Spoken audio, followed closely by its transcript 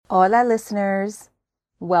Hola, listeners.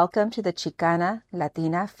 Welcome to the Chicana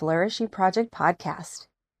Latina Flourishing Project podcast.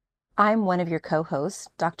 I'm one of your co-hosts,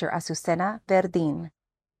 Dr. Azucena Verdin.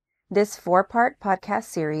 This 4-part podcast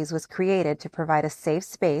series was created to provide a safe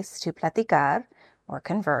space to platicar, or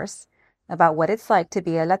converse, about what it's like to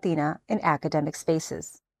be a Latina in academic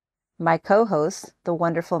spaces. My co-hosts, the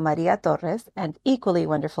wonderful Maria Torres and equally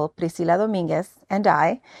wonderful Priscilla Dominguez, and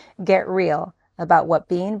I get real about what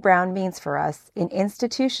being brown means for us in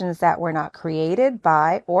institutions that were not created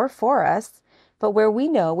by or for us, but where we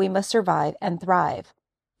know we must survive and thrive,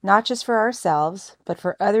 not just for ourselves, but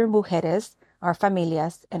for other mujeres, our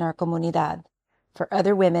familias, and our comunidad, for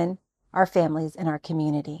other women, our families, and our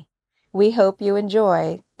community. We hope you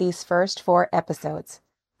enjoy these first 4 episodes.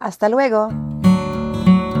 Hasta luego!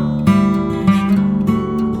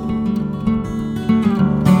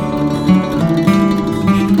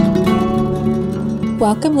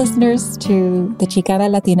 Welcome, listeners, to the Chicana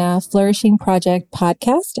Latina Flourishing Project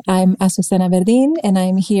podcast. I'm Azucena Verdin, and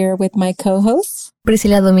I'm here with my co-hosts,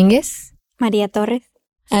 Priscilla Dominguez, Maria Torres.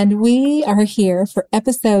 And we are here for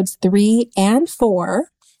episodes 3 and 4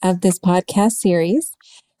 of this podcast series.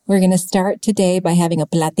 We're going to start today by having a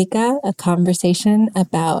plática, a conversation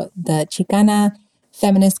about the Chicana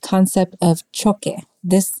feminist concept of choque.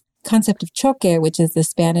 This concept of choque, which is the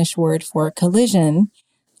Spanish word for collision,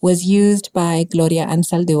 was used by Gloria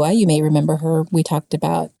Anzaldúa. You may remember her. We talked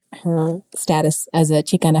about her status as a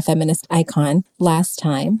Chicana feminist icon last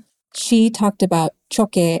time. She talked about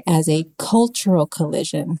choque as a cultural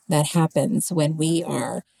collision that happens when we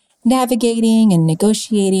are navigating and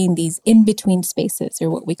negotiating these in-between spaces, or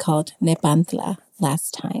what we called nepantla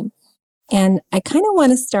last time. And I kind of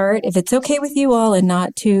want to start, if it's okay with you all and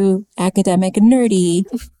not too academic and nerdy,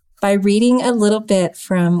 by reading a little bit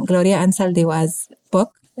from Gloria Anzaldúa's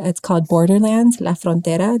book. It's called Borderlands, La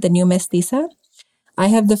Frontera, the New Mestiza. I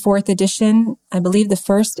have the 4th edition. I believe the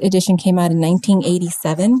first edition came out in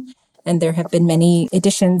 1987, and there have been many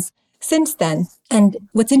editions since then. And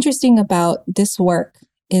what's interesting about this work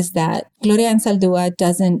is that Gloria Anzaldúa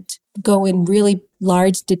doesn't go in really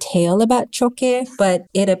large detail about choque, but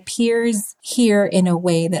it appears here in a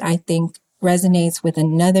way that I think resonates with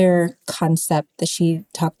another concept that she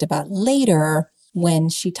talked about later, when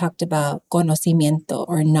she talked about conocimiento,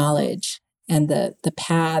 or knowledge, and the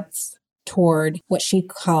paths toward what she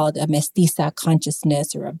called a mestiza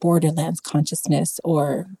consciousness or a borderlands consciousness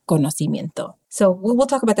or conocimiento. So we'll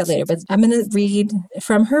talk about that later, but I'm going to read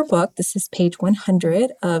from her book. This is page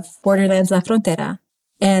 100 of Borderlands La Frontera.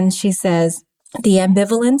 And she says, the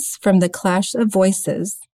ambivalence from the clash of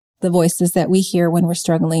voices, the voices that we hear when we're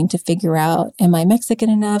struggling to figure out, am I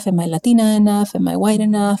Mexican enough? Am I Latina enough? Am I white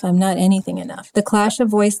enough? I'm not anything enough. The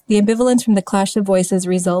ambivalence from the clash of voices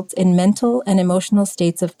results in mental and emotional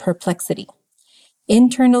states of perplexity.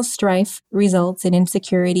 Internal strife results in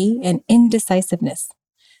insecurity and indecisiveness.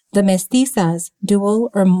 The mestiza's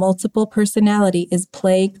dual or multiple personality is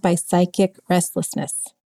plagued by psychic restlessness.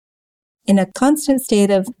 In a constant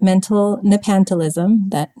state of mental nepantalism,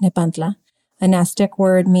 that nepantla, a Aztec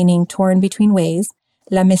word meaning torn between ways,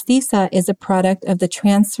 la mestiza is a product of the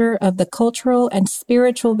transfer of the cultural and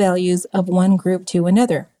spiritual values of one group to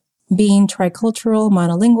another. Being tricultural,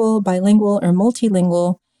 monolingual, bilingual, or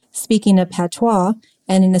multilingual, speaking a patois,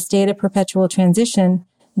 and in a state of perpetual transition,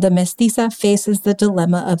 the mestiza faces the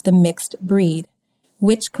dilemma of the mixed breed.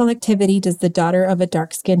 Which collectivity does the daughter of a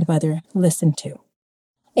dark-skinned mother listen to?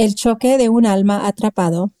 El choque de un alma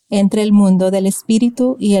atrapado entre el mundo del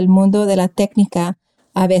espíritu y el mundo de la técnica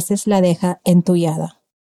a veces la deja entullada.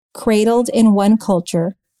 Cradled in one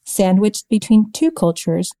culture, sandwiched between 2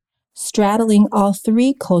 cultures, straddling all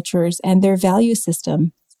 3 cultures and their value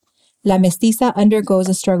system, la mestiza undergoes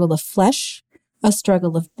a struggle of flesh, a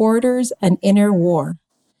struggle of borders, an inner war.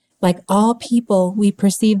 Like all people, we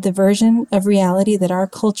perceive the version of reality that our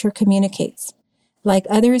culture communicates. Like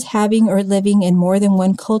others having or living in more than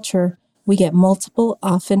one culture, we get multiple,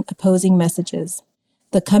 often opposing messages.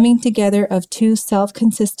 The coming together of 2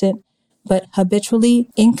 self-consistent but habitually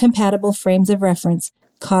incompatible frames of reference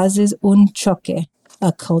causes un choque,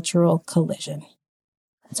 a cultural collision.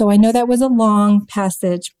 So I know that was a long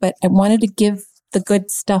passage, but I wanted to give the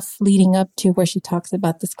good stuff leading up to where she talks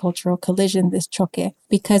about this cultural collision, this choque,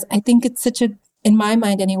 because I think it's in my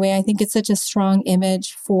mind anyway, I think it's such a strong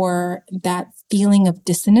image for that feeling of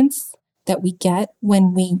dissonance that we get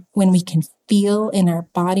when we can feel in our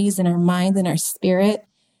bodies, in our minds, in our spirit,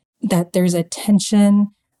 that there's a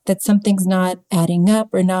tension, that something's not adding up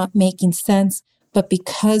or not making sense. But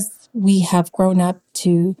because we have grown up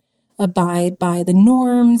to abide by the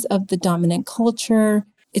norms of the dominant culture,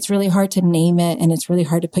 it's really hard to name it and it's really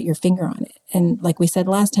hard to put your finger on it. And like we said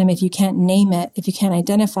last time, if you can't name it, if you can't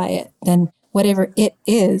identify it, then whatever it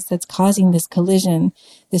is that's causing this collision,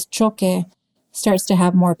 this choque, starts to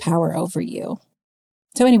have more power over you.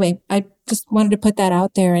 So anyway, I just wanted to put that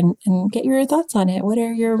out there and get your thoughts on it. What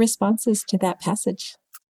are your responses to that passage?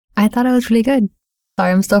 I thought it was really good.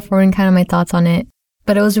 Sorry, I'm still forming kind of my thoughts on it.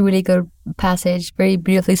 But it was a really good passage, very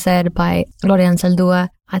beautifully said by Lorean Saldúa.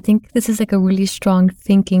 I think this is like a really strong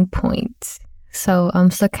thinking point. So I'm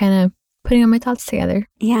still kind of putting all my thoughts together.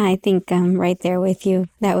 Yeah, I think I'm right there with you.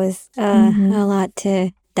 That was a lot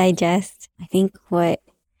to digest. I think I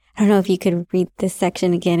don't know if you could read this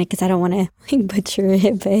section again, because I don't want to butcher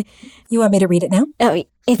it, but... You want me to read it now? Oh,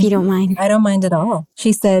 if you don't mind. I don't mind at all.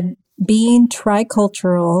 She said, being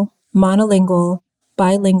tricultural, monolingual,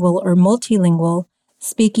 bilingual, or multilingual,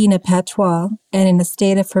 speaking a patois, and in a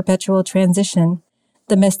state of perpetual transition,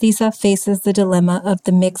 the mestiza faces the dilemma of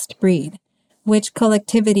the mixed breed. Which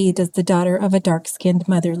collectivity does the daughter of a dark-skinned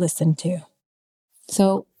mother listen to?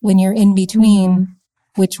 So when you're in between,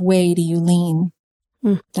 which way do you lean?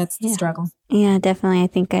 That's the struggle. Yeah, definitely. I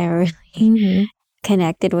think I really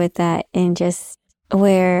connected with that, and just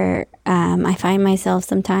where I find myself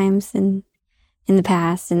sometimes in the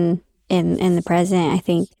past and in the present. I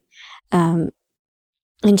think, and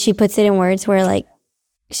she puts it in words where like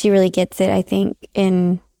she really gets it, I think,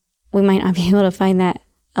 and we might not be able to find that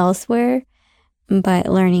elsewhere, but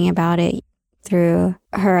learning about it through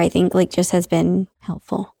her, I think, like just has been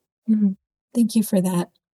helpful. Thank you for that.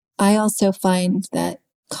 I also find that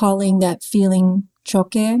calling that feeling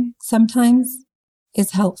choque sometimes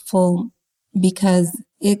is helpful, because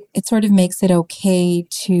it sort of makes it okay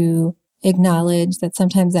to acknowledge that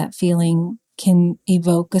sometimes that feeling can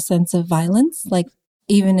evoke a sense of violence. Like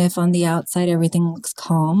even if on the outside everything looks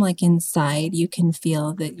calm, like inside you can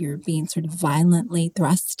feel that you're being sort of violently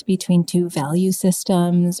thrust between two value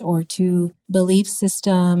systems or two belief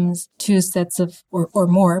systems, two sets of, or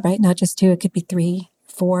more, right? Not just two, it could be 3,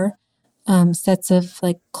 4 sets of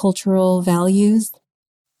like cultural values.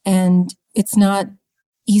 And it's not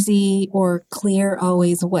easy or clear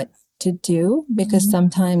always what to do, because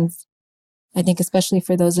sometimes I think, especially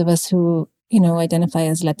for those of us who, identify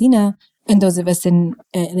as Latina, and those of us at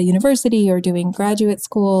a university or doing graduate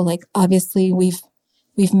school, like obviously we've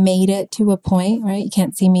made it to a point, right? You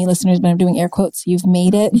can't see me, listeners, but I'm doing air quotes. You've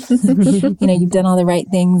made it. You've done all the right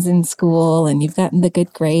things in school and you've gotten the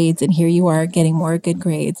good grades, and here you are getting more good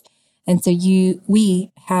grades. And so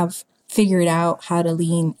we have figured out how to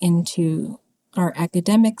lean into our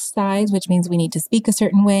academic side, which means we need to speak a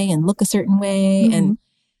certain way and look a certain way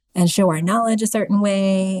and show our knowledge a certain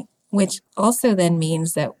way, which also then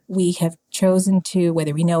means that we have chosen to,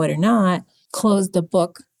 whether we know it or not, close the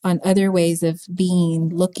book on other ways of being,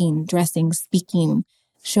 looking, dressing, speaking,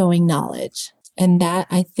 showing knowledge. And that,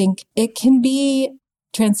 I think, it can be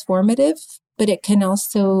transformative, but it can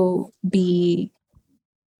also be,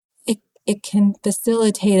 it can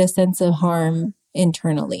facilitate a sense of harm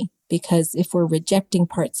internally. Because if we're rejecting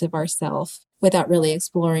parts of ourselves without really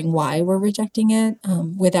exploring why we're rejecting it,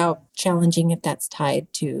 without challenging if that's tied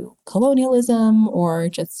to colonialism or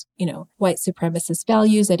just, white supremacist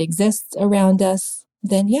values that exist around us,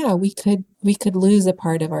 then yeah, we could lose a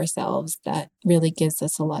part of ourselves that really gives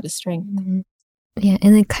us a lot of strength. Yeah,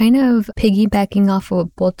 and then kind of piggybacking off of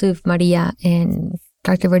what both of Maria and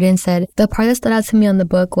Dr. Verdin said, the part that stood out to me on the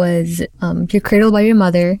book was you're cradled by your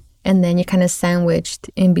mother, and then you're kind of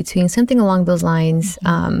sandwiched in between, something along those lines.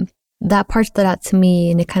 That part stood out to me,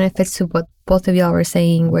 and it kind of fits to what both of y'all were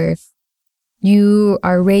saying, where you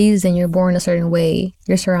are raised and you're born a certain way.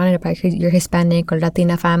 You're surrounded by your Hispanic or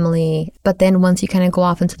Latina family. But then once you kind of go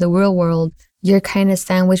off into the real world, you're kind of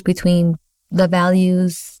sandwiched between the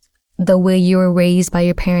values, the way you were raised by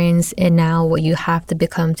your parents, and now what you have to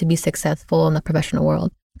become to be successful in the professional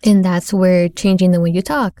world. And that's where changing the way you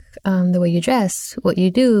talk, the way you dress, what you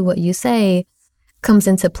do, what you say comes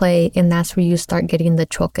into play. And that's where you start getting the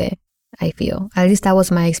choque, I feel. At least that was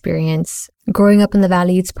my experience. Growing up in the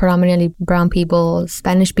Valley, it's predominantly brown people,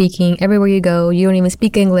 Spanish speaking. Everywhere you go, you don't even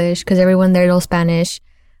speak English because everyone there knows Spanish.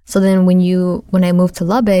 So then when I moved to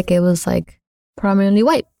Lubbock, it was like predominantly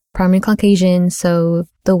white, predominantly Caucasian. So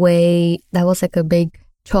the way that was like a big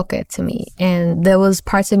choque to me. And there was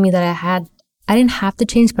parts of me that I didn't have to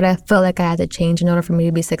change, but I felt like I had to change in order for me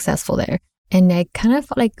to be successful there. And I kind of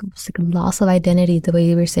felt like it was like a loss of identity, the way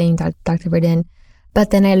you were saying, Dr. Verdin.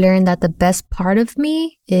 But then I learned that the best part of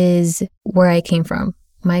me is where I came from,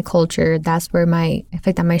 my culture. That's where I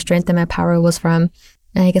think that my strength and my power was from.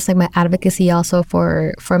 And I guess like my advocacy also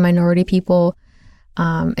for minority people,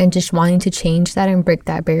 and just wanting to change that and break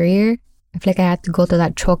that barrier. I feel like I had to go through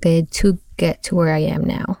that choque to get to where I am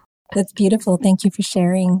now. That's beautiful. Thank you for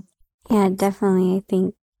sharing. Yeah, definitely. I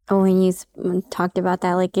think when you talked about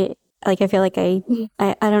that, I feel like I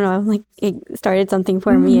don't know, like it started something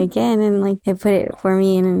for me again, and like it put it for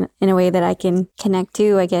me in a way that I can connect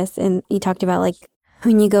to, I guess. And you talked about like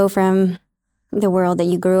when you go from the world that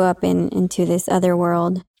you grew up in into this other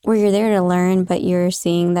world where you're there to learn, but you're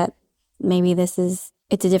seeing that maybe it's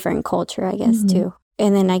a different culture, I guess, too.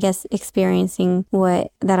 And then I guess experiencing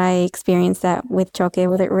that I experienced that with Choque,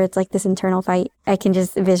 where it's like this internal fight. I can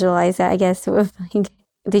just visualize that, I guess, with like,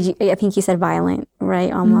 I think you said violent,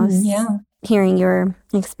 right? Almost. Yeah. Hearing your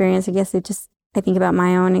experience, I guess I think about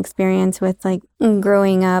my own experience with like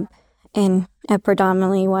growing up in a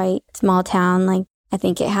predominantly white small town. Like, I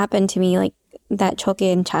think it happened to me like that Choque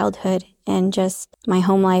in childhood, and just my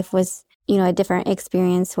home life was, a different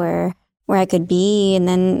experience where I could be, and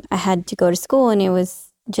then I had to go to school, and it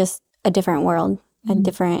was just a different world, a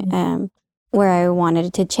different, where I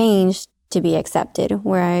wanted to change to be accepted,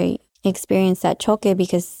 where I experienced that Choque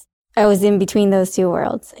because I was in between those two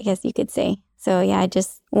worlds, I guess you could say. So yeah,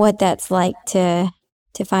 just what that's like to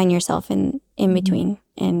find yourself in between.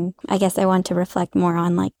 And I guess I want to reflect more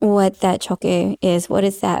on like what that Choque is. What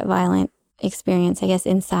is that violent experience, I guess,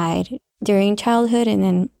 inside during childhood, and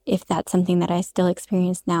then if that's something that I still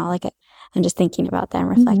experience now. Like I'm just thinking about that and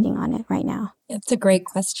reflecting on it right now. It's a great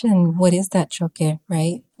question. What is that choque,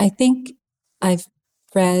 right? I think I've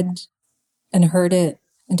read and heard it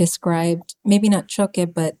described, maybe not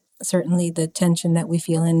choque, but certainly the tension that we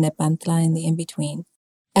feel in Nepantla and the in-between,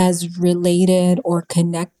 as related or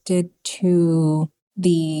connected to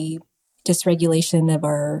the dysregulation of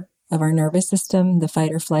our nervous system, the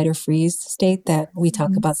fight or flight or freeze state that we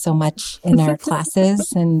talk about so much in our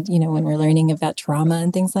classes and, when we're learning about trauma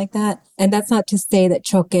and things like that. And that's not to say that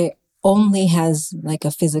choque only has like a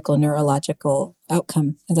physical neurological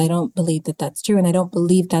outcome, because I don't believe that that's true. And I don't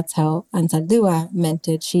believe that's how Ansaldúa meant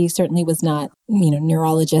it. She certainly was not,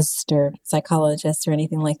 neurologist or psychologist or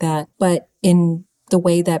anything like that. But in the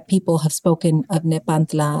way that people have spoken of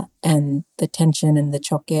Nepantla and the tension and the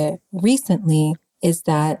choque recently is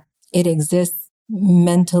that it exists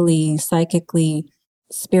mentally, psychically,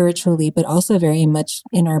 spiritually, but also very much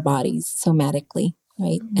in our bodies, somatically,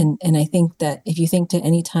 right? And I think that if you think to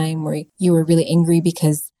any time where you were really angry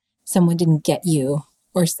because someone didn't get you,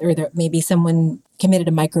 or maybe someone committed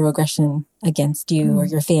a microaggression against you or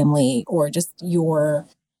your family or just your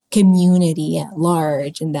community at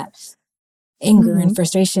large, and that anger and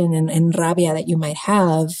frustration and rabia that you might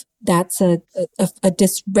have, that's a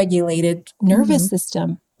dysregulated nervous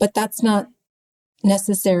system. But that's not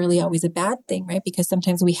necessarily always a bad thing, right? Because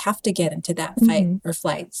sometimes we have to get into that fight or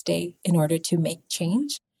flight state in order to make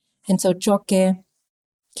change. And so choque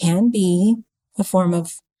can be a form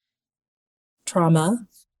of trauma,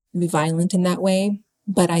 be violent in that way.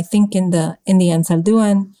 But I think in the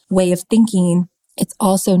Ansalduan way of thinking, it's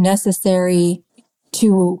also necessary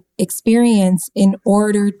to experience in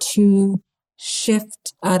order to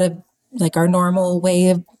shift out of like our normal way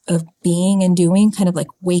of being and doing, kind of like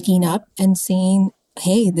waking up and seeing,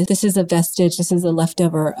 hey, this is a vestige, this is a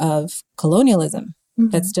leftover of colonialism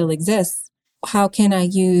that still exists. How can I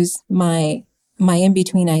use my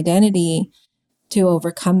in-between identity to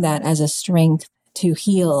overcome that as a strength to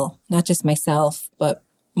heal not just myself, but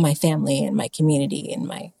my family and my community and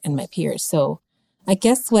my peers? So I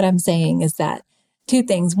guess what I'm saying is that two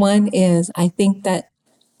things. One is I think that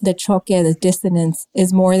the choque, the dissonance,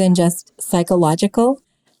 is more than just psychological.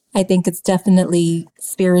 I think it's definitely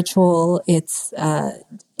spiritual. It's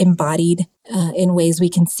embodied in ways we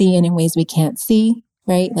can see and in ways we can't see,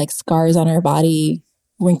 right? Like scars on our body,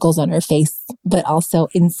 wrinkles on our face, but also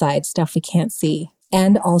inside stuff we can't see.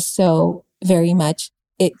 And also very much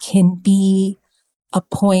it can be a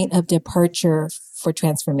point of departure for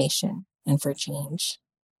transformation and for change.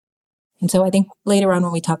 And so I think later on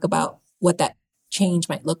when we talk about what that change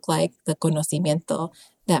might look like, the conocimiento,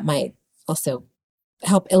 that might also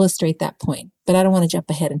help illustrate that point. But I don't want to jump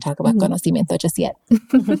ahead and talk about conocimiento just yet.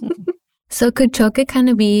 So could choque kind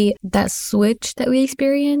of be that switch that we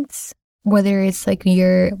experience? Whether it's like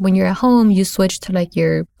when you're at home, you switch to like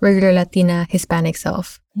your regular Latina, Hispanic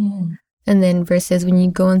self. And then versus when you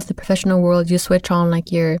go into the professional world, you switch on like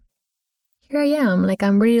here I am, like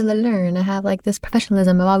I'm ready to learn. I have like this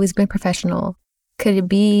professionalism. I've always been professional. Could it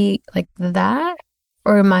be like that?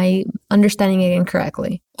 Or am I understanding it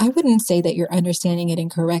incorrectly? I wouldn't say that you're understanding it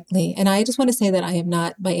incorrectly. And I just want to say that I am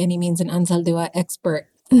not by any means an Ansaldúa expert.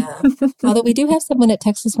 Although we do have someone at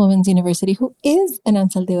Texas Women's University who is an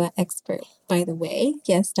Ansaldúa expert, by the way.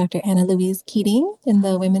 Yes, Dr. Ana Louise Keating in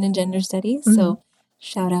the Women and Gender Studies. So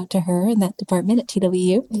Shout out to her in that department at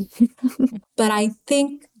TWU. But I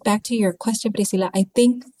think, back to your question, Priscilla, I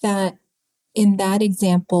think that in that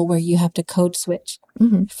example where you have to code switch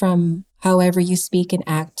from however you speak and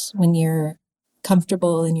act when you're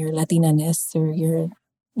comfortable in your Latina-ness or your,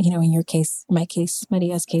 in your case, my case,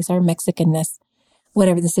 Maria's case, our Mexican-ness,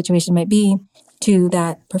 whatever the situation might be, to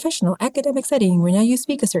that professional academic setting where now you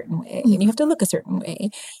speak a certain way and you have to look a certain way.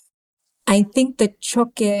 I think the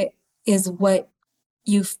choque is what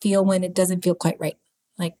you feel when it doesn't feel quite right.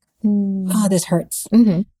 Like, oh, this hurts.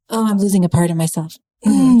 Oh, I'm losing a part of myself.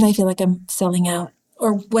 I feel like I'm selling out,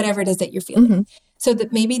 or whatever it is that you're feeling. So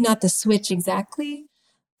that maybe not the switch exactly,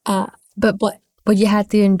 but you had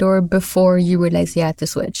to endure before you realized you had to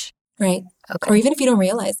switch. Right. Okay. Or even if you don't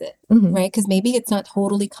realize it, right? Because maybe it's not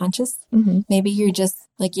totally conscious. Maybe you're just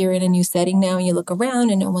like, you're in a new setting now and you look around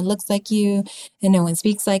and no one looks like you and no one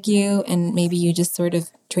speaks like you. And maybe you just sort of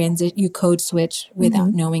you code switch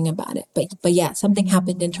without knowing about it. But yeah, something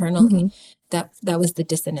happened internally that was the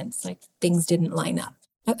dissonance. Like things didn't line up.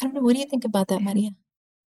 I don't know. What do you think about that, Maria?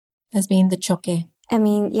 As being the choque? I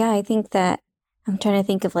mean, yeah, I think that I'm trying to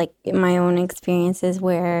think of like my own experiences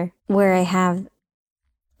where I have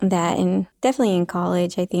that, and definitely in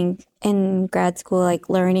college, I think in grad school, like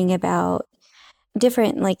learning about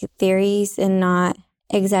different like theories and not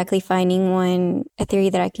exactly finding a theory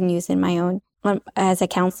that I can use in my own as a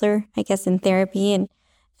counselor, I guess, in therapy,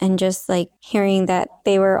 and just like hearing that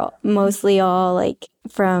they were mostly all like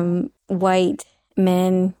from white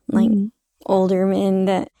men, like older men,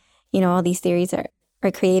 that, all these theories are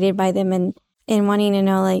created by them, and wanting to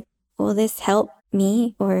know like, will this help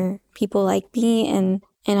me or people like me? And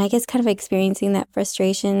I guess kind of experiencing that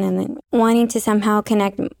frustration and then wanting to somehow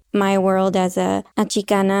connect my world as a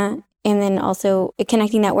Chicana, and then also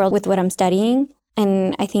connecting that world with what I'm studying.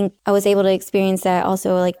 And I think I was able to experience that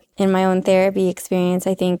also like in my own therapy experience.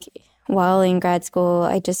 I think while in grad school,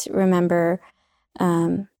 I just remember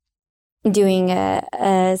doing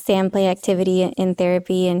a sand play activity in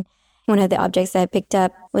therapy, and one of the objects that I picked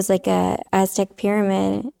up was like a Aztec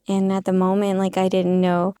pyramid. And at the moment, like I didn't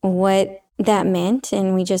know what that meant,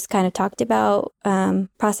 and we just kind of talked about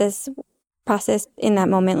process in that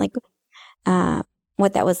moment, like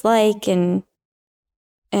what that was like, and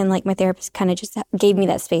like my therapist kind of just gave me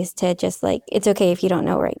that space to just like, it's okay if you don't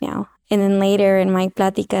know right now. And then later in my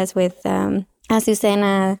pláticas with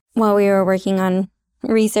Azucena, while we were working on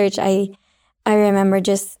research, I remember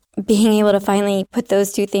just being able to finally put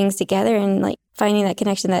those two things together and like finding that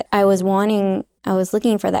connection that I was wanting. I was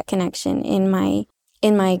looking for that connection in my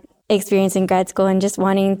experience in grad school, and just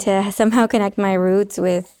wanting to somehow connect my roots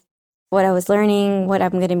with what I was learning, what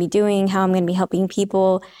I'm going to be doing, how I'm going to be helping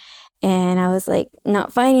people. And I was like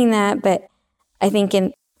not finding that, but I think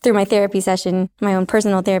through my therapy session, my own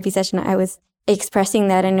personal therapy session, I was expressing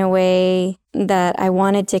that in a way that I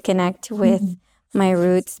wanted to connect with my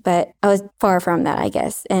roots, but I was far from that, I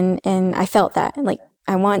guess. And I felt that like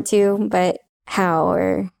I want to, but how,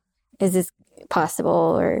 or is this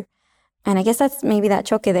possible? And I guess that's maybe that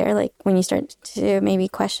choque there, like when you start to maybe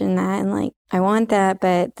question that and like, I want that,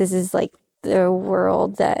 but this is like the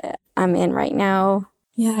world that I'm in right now.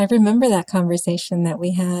 Yeah, I remember that conversation that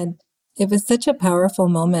we had. It was such a powerful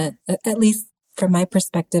moment. At least from my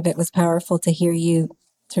perspective, it was powerful to hear you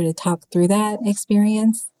sort of talk through that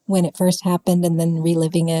experience when it first happened, and then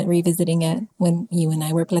reliving it, revisiting it when you and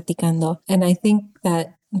I were platicando. And I think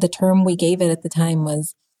that the term we gave it at the time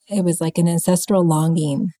it was like an ancestral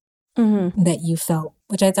longing that you felt,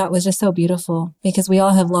 which I thought was just so beautiful, because we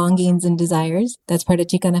all have longings and desires. That's part of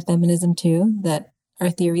Chicana feminism too, that our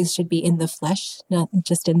theories should be in the flesh, not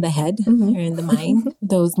just in the head or in the mind.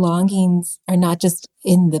 Those longings are not just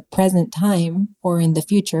in the present time or in the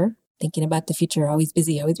future, thinking about the future, always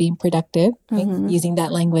busy, always being productive, right? Using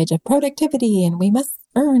that language of productivity, and we must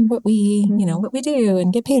earn what we, what we do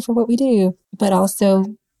and get paid for what we do, but also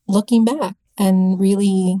looking back and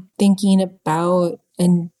really thinking about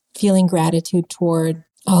and feeling gratitude toward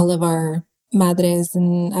all of our madres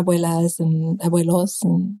and abuelas and abuelos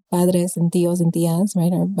and padres and tíos and tías,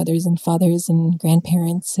 right? Our mothers and fathers and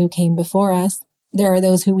grandparents who came before us. There are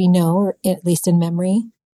those who we know, or at least in memory,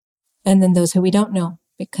 and then those who we don't know,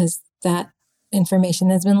 because that information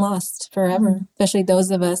has been lost forever, especially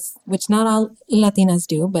those of us, which not all Latinas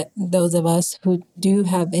do, but those of us who do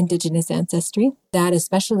have indigenous ancestry, that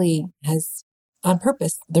especially has, on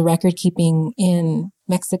purpose, the record keeping in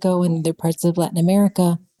Mexico and other parts of Latin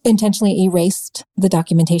America intentionally erased the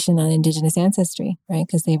documentation on indigenous ancestry, right?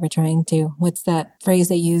 Because they were trying to, what's that phrase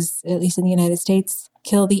they use, at least in the United States?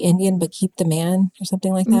 kill the Indian but keep the man or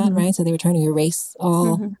something like that, right? So they were trying to erase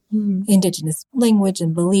all indigenous language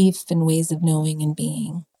and belief and ways of knowing and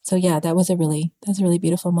being. So yeah, that's a really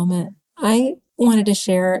beautiful moment. I wanted to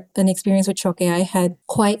share an experience with Choque I had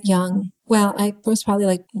quite young. Well, I was probably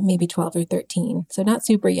like maybe 12 or 13. So not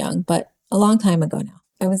super young, but a long time ago now.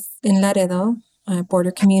 I was in Laredo, a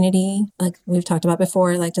border community, like we've talked about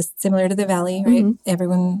before, like just similar to the Valley, right?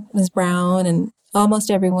 Everyone was brown, and almost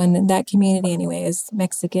everyone in that community anyway is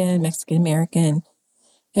Mexican American.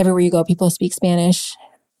 Everywhere you go, people speak Spanish.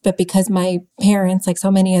 But because my parents, like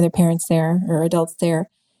so many other parents there or adults there,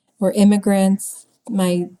 were immigrants,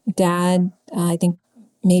 my dad, I think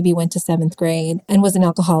maybe went to 7th grade and was an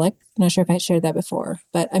alcoholic. I'm not sure if I shared that before,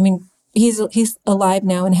 but I mean, he's alive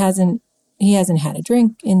now and he hasn't had a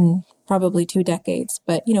drink in probably 2 decades,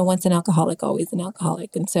 but you know, once an alcoholic, always an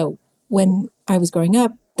alcoholic. And so when I was growing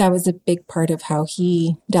up, that was a big part of how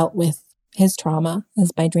he dealt with his trauma,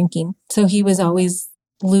 is by drinking. So he was always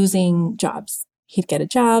losing jobs. He'd get a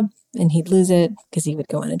job and he'd lose it because he would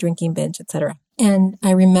go on a drinking binge, etc. And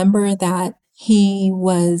I remember that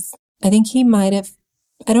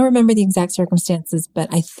I don't remember the exact circumstances,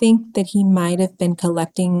 but I think that he might have been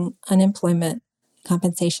collecting unemployment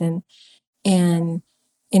compensation. And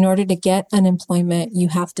in order to get unemployment, you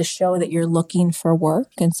have to show that you're looking for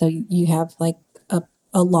work. And so you have like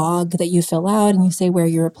a log that you fill out and you say where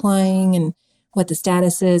you're applying and what the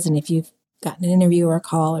status is and if you've gotten an interview or a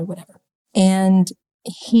call or whatever. And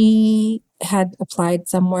he had applied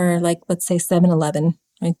somewhere like, let's say 7-Eleven,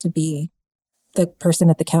 right, to be the person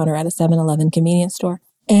at the counter at a 7-Eleven convenience store.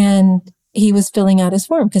 And he was filling out his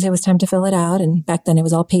form because it was time to fill it out. And back then it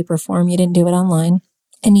was all paper form. You didn't do it online.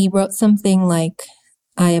 And he wrote something like,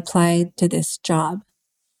 I applied to this job.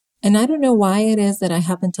 And I don't know why it is that I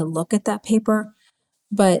happened to look at that paper,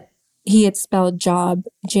 but he had spelled job,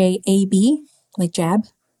 J-A-B, like jab.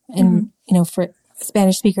 And, you know, for a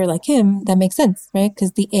Spanish speaker like him, that makes sense, right?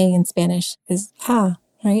 Because the A in Spanish is right?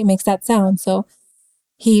 It makes that sound. So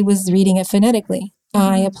he was reading it phonetically.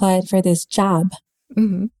 I applied for this job.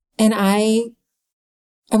 And I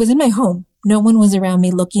was in my home. No one was around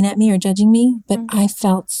me looking at me or judging me, but I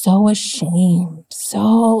felt so ashamed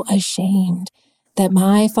that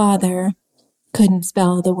my father couldn't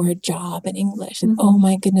spell the word job in English. And oh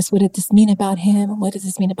my goodness, what did this mean about him? What does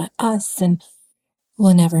this mean about us? And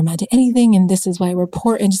we'll never amount to anything. And this is why we're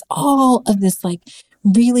poor. And just all of this like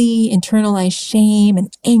really internalized shame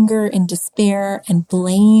and anger and despair and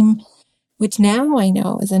blame, which now I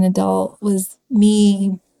know as an adult was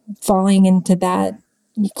me falling into that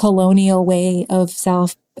colonial way of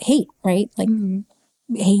self-hate, right? Like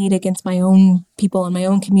hate against my own people and my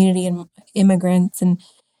own community and immigrants. And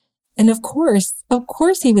of course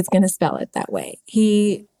he was going to spell it that way.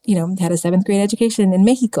 He, you know, had a 7th grade education in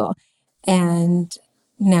Mexico and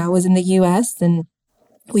now was in the US, and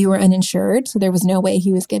we were uninsured. So there was no way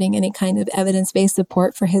he was getting any kind of evidence-based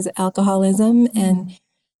support for his alcoholism. And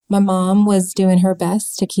my mom was doing her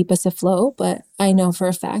best to keep us afloat, but I know for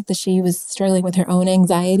a fact that she was struggling with her own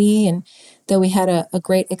anxiety. And though we had a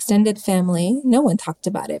great extended family, no one talked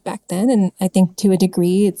about it back then. And I think to a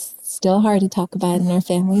degree, it's still hard to talk about in our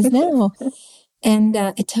families now. And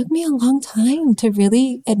it took me a long time to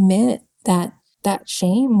really admit that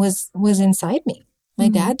shame was inside me. My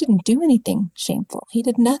dad didn't do anything shameful. He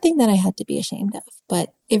did nothing that I had to be ashamed of.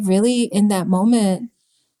 But it really, in that moment,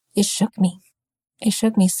 it shook me. It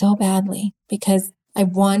shook me so badly because I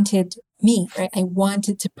wanted me, right? I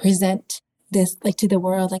wanted to present this like to the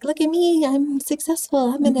world, like, look at me, I'm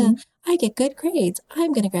successful. I get good grades.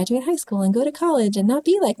 I'm going to graduate high school and go to college and not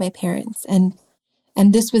be like my parents. And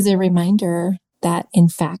this was a reminder that in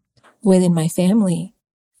fact, within my family,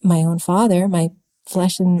 my own father, my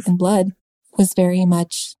flesh and blood, was very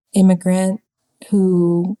much immigrant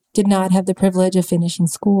who did not have the privilege of finishing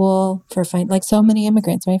school like so many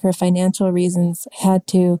immigrants, right? For financial reasons, had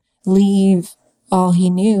to leave all he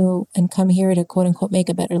knew and come here to quote unquote make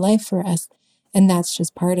a better life for us. And that's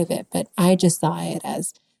just part of it. But I just saw it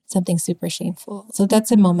as something super shameful. So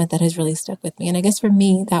that's a moment that has really stuck with me. And I guess for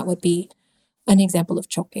me, that would be an example of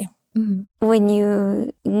choque. When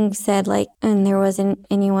you said like, and there wasn't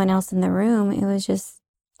anyone else in the room, it was just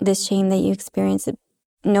this shame that you experienced.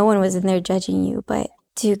 No one was in there judging you, but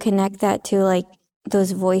to connect that to like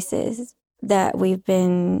those voices that we've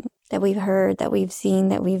heard, that we've seen,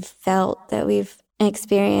 that we've felt, that we've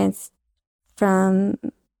experienced from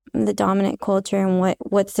the dominant culture and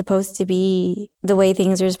what's supposed to be the way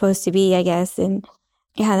things are supposed to be, I guess. And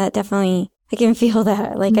yeah, that definitely, I can feel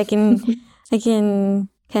that. Like I can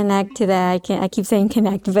connect to that. I keep saying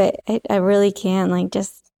connect, but I really can like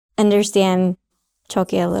just understand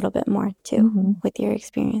Choque a little bit more too with your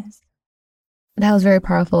experience. That was very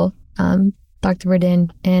powerful, Dr.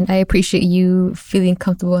 Verdin, and I appreciate you feeling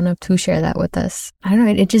comfortable enough to share that with us. I don't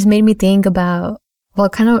know, it just made me think about, well,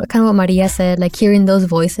 kind of what Maria said, like hearing those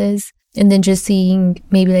voices and then just seeing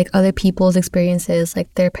maybe like other people's experiences,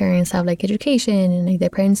 like their parents have like education and like their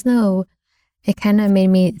parents know. It kind of made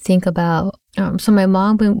me think about, so my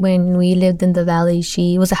mom, when we lived in the valley,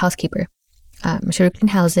 she was a housekeeper. She would clean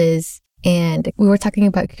houses, and we were talking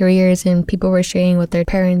about careers and people were sharing what their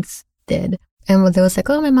parents did. And they was like,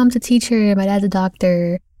 oh, my mom's a teacher, my dad's a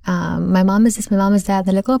doctor, my mom is this, my mom is that.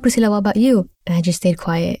 They're like, oh, Priscilla, what about you? And I just stayed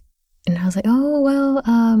quiet. And I was like, oh,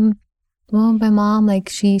 well, my mom, like,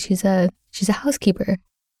 she's a housekeeper.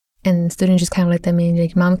 And the student just kind of looked at me and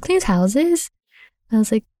like, mom cleans houses? And I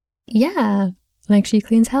was like, yeah, like she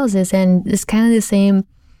cleans houses. And it's kind of the same,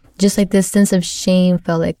 just like this sense of shame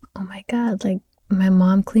felt like, oh my God, like my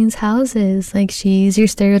mom cleans houses. Like she's your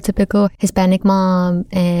stereotypical Hispanic mom.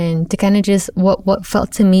 And to kind of just, what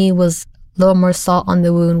felt to me was a little more salt on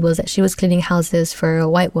the wound was that she was cleaning houses for a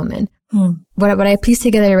white woman. What I pieced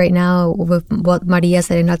together right now with what Maria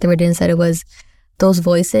said and Dr. Verdin said, it was those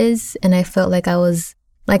voices. And I felt like I was,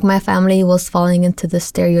 like my family was falling into the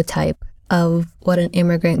stereotype of what an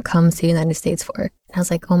immigrant comes to the United States for. And I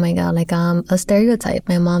was like, oh my God, like I'm a stereotype.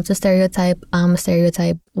 My mom's a stereotype. I'm a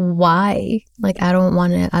stereotype. Why? Like I don't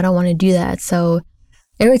want to do that. So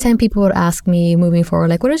every time people would ask me moving forward,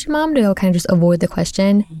 like, what does your mom do? I'll kind of just avoid the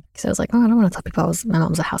question. Because I was like, oh, I don't want to tell people my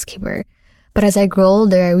mom's a housekeeper. But as I grew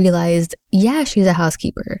older, I realized, yeah, she's a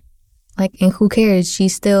housekeeper. Like, and who cares? She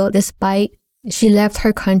still, she left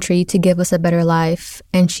her country to give us a better life,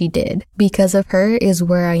 and she did. Because of her is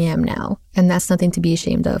where I am now, and that's nothing to be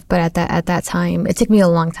ashamed of. But at that time, it took me a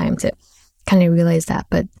long time to kind of realize that.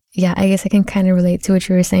 But yeah, I guess I can kind of relate to what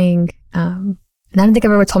you were saying. And I don't think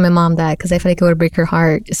I've ever told my mom that because I feel like it would break her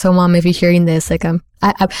heart. So, Mom, if you're hearing this, like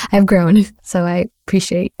I've grown, so I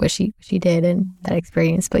appreciate what she did and that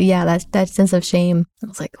experience. But yeah, that sense of shame, I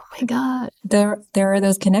was like, oh my God. There are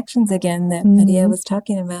those connections again that Maria was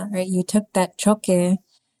talking about, right? You took that choque,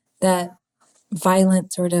 that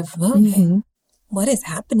violent sort of, what is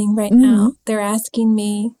happening right now? They're asking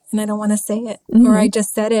me and I don't want to say it. Or I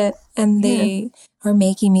just said it and they are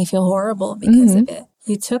making me feel horrible because of it.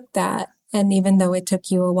 You took that, and even though it took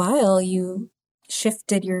you a while, you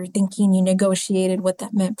shifted your thinking, you negotiated what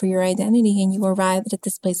that meant for your identity, and you arrived at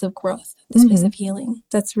this place of growth, this place of healing.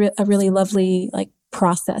 That's a really lovely like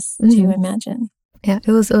process to imagine. Yeah,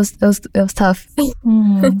 it was tough.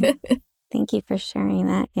 Thank you for sharing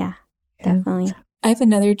that. Yeah, definitely. I have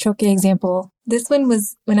another choque example. This one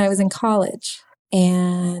was when I was in college,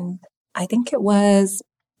 and I think it was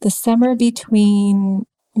the summer between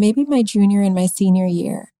maybe my junior and my senior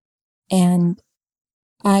year. And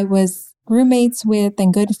I was roommates with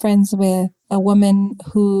and good friends with a woman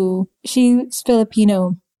who, she's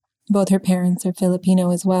Filipino. Both her parents are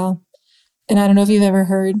Filipino as well. And I don't know if you've ever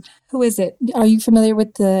heard, who is it? Are you familiar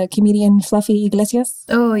with the comedian Fluffy Iglesias?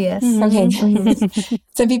 Oh, yes. Okay.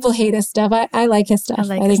 Some people hate his stuff. I like his stuff.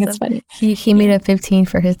 I think it's funny. He made a 15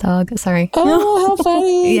 for his dog. Sorry. Oh, how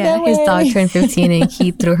funny. Yeah, his dog turned 15 and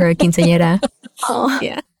he threw her a quinceañera. Oh,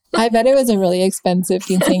 yeah. I bet it was a really expensive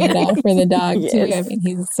quinceañera for the dog too. I mean,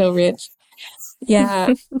 he's so rich.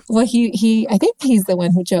 Yeah. Well, he I think he's the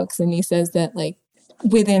one who jokes and he says that like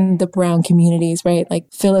within the brown communities, right?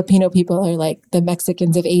 Like Filipino people are like the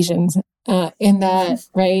Mexicans of Asians, in that,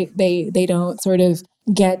 right? They don't sort of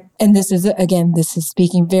get, and this is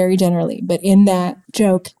speaking very generally, but in that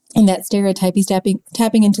joke, in that stereotype, he's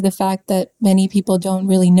tapping into the fact that many people don't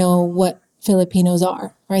really know what Filipinos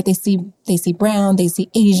are, right? They see brown, they see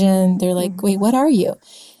Asian. They're like, wait, what are you?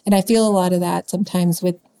 And I feel a lot of that sometimes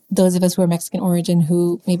with those of us who are Mexican origin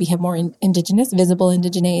who maybe have more visible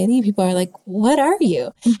indigeneity. People are like, what are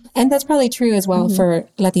you? And that's probably true as well for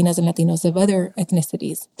Latinas and Latinos of other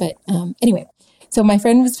ethnicities. But anyway, so my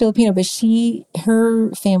friend was Filipino, but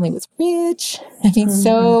her family was rich. I mean,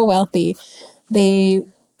 so wealthy.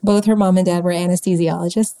 Both her mom and dad were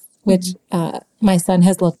anesthesiologists, which my son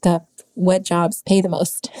has looked up what jobs pay the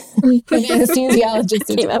most. An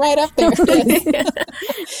anesthesiologist is right up there.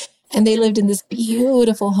 Yes. And they lived in this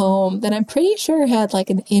beautiful home that I'm pretty sure had like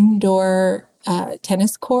an indoor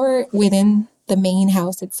tennis court within the main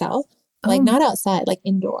house itself. Like not outside, like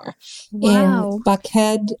indoor. Wow. In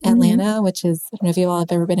Buckhead, Atlanta, which is, I don't know if you all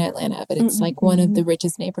have ever been to Atlanta, but it's like one of the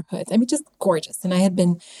richest neighborhoods. I mean, just gorgeous. And I had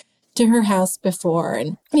been to her house before.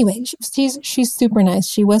 And anyway, she's super nice.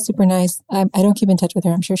 She was super nice. I don't keep in touch with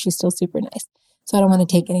her. I'm sure she's still super nice. So I don't want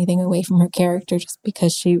to take anything away from her character just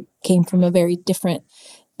because she came from a very different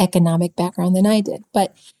economic background than I did.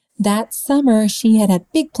 But that summer, she had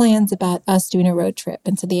big plans about us doing a road trip.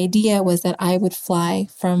 And so the idea was that I would fly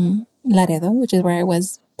from Laredo, which is where I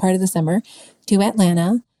was part of the summer, to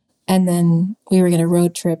Atlanta. And then we were going to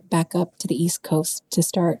road trip back up to the East Coast to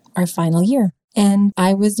start our final year. And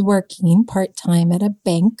I was working part-time at a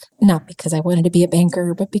bank, not because I wanted to be a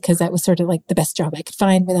banker, but because that was sort of like the best job I could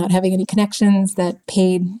find without having any connections, that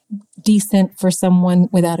paid decent for someone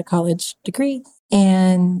without a college degree.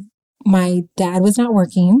 And my dad was not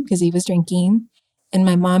working because he was drinking. And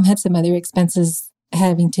my mom had some other expenses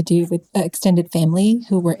having to do with extended family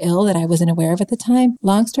who were ill that I wasn't aware of at the time.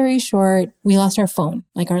 Long story short, we lost our phone,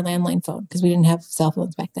 like our landline phone, because we didn't have cell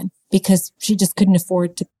phones back then, because she just couldn't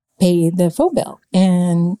afford to pay the phone bill.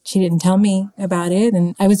 And she didn't tell me about it.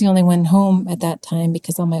 And I was the only one home at that time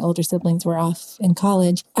because all my older siblings were off in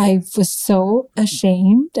college. I was so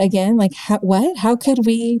ashamed again, like, how could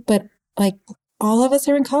we? But like, all of us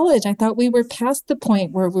are in college. I thought we were past the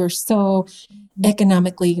point where we're so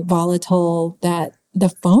economically volatile that the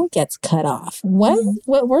phone gets cut off.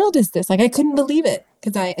 What world is this? Like, I couldn't believe it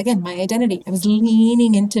because my identity, I was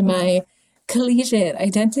leaning into my collegiate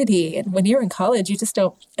identity. And when you're in college, you just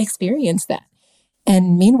don't experience that.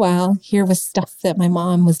 And meanwhile, here was stuff that my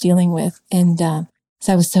mom was dealing with. And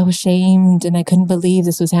so I was so ashamed and I couldn't believe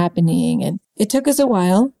this was happening. And it took us a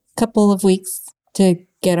while, a couple of weeks to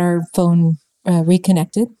get our phone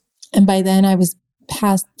reconnected. And by then I was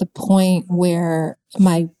past the point where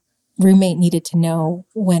my roommate needed to know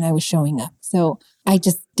when I was showing up. So I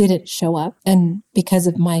just didn't show up. And because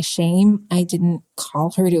of my shame, I didn't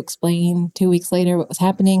call her to explain 2 weeks later what was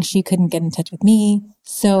happening. She couldn't get in touch with me.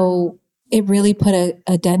 So it really put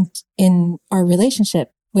a dent in our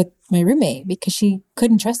relationship with my roommate because she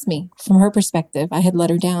couldn't trust me. From her perspective, I had let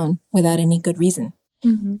her down without any good reason,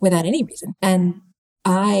 without any reason. And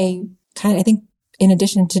I think in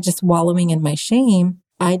addition to just wallowing in my shame,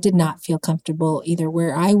 I did not feel comfortable either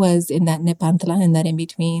where I was in that Nepantla and that in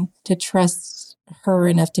between to trust her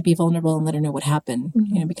enough to be vulnerable and let her know what happened,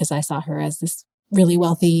 because I saw her as this really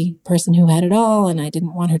wealthy person who had it all. And I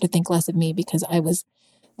didn't want her to think less of me because I was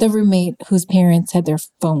the roommate whose parents had their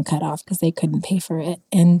phone cut off because they couldn't pay for it.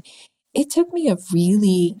 And it took me a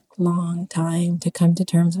really long time to come to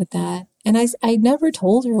terms with that. And I never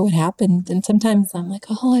told her what happened. And sometimes I'm like,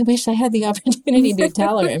 oh, I wish I had the opportunity to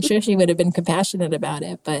tell her. I'm sure she would have been compassionate about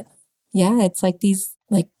it. But yeah, it's like these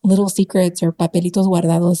like little secrets or papelitos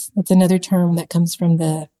guardados. That's another term that comes from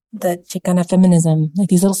the Chicana feminism, like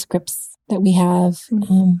these little scripts that we have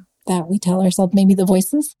that we tell ourselves, maybe the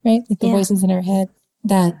voices, right? Like the voices in our head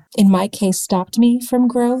that in my case stopped me from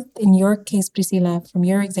growth. In your case, Priscilla, from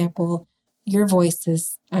your example, your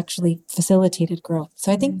voices actually facilitated growth.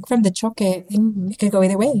 So I think from the Choque, it could go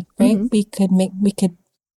either way, right? We could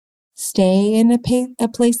stay in a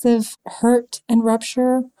place of hurt and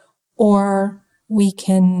rupture, or we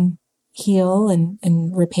can heal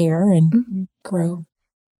and repair and grow.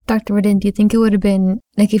 Dr. Redden, do you think it would have been,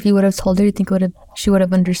 like, if you would have told her, do you think she would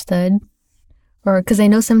have understood? Or, because I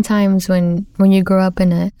know sometimes when you grow up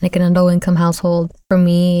in an low-income household, for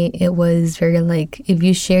me, it was very like, if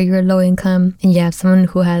you share your low income and you have someone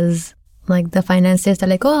who has, like, the finances, they're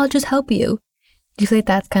like, oh, I'll just help you. Do you feel like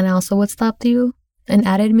that's kind of also what stopped you and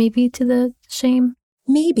added maybe to the shame?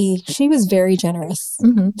 Maybe. She was very generous,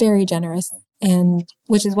 very generous. And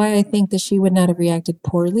which is why I think that she would not have reacted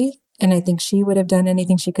poorly. And I think she would have done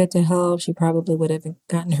anything she could to help. She probably would have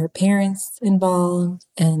gotten her parents involved.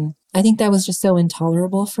 And I think that was just so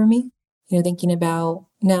intolerable for me, thinking about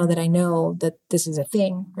now that I know that this is a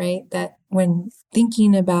thing, right? That when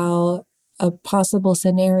thinking about a possible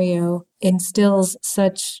scenario instills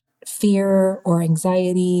such fear or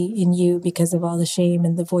anxiety in you because of all the shame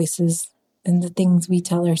and the voices and the things we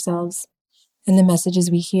tell ourselves and the messages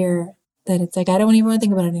we hear, that it's like, I don't even want to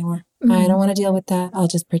think about it anymore. I don't want to deal with that. I'll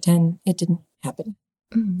just pretend it didn't happen.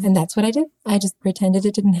 And that's what I did. I just pretended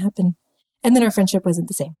it didn't happen. And then our friendship wasn't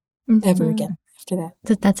the same ever again after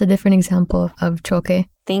that. That's a different example of Choque.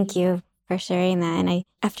 Thank you for sharing that. And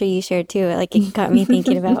after you shared too, it got me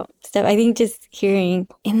thinking about stuff. I think just hearing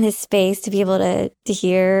in this space to be able to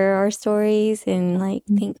hear our stories and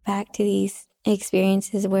think back to these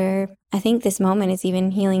experiences where I think this moment is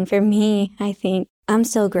even healing for me. I think I'm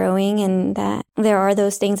still growing and that there are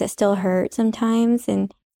those things that still hurt sometimes.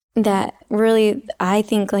 And that really, I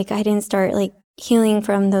think I didn't start healing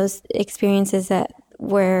from those experiences that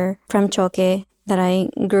were from Choque that I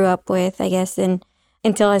grew up with, I guess, and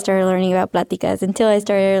until I started learning about pláticas, until I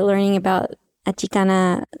started learning about a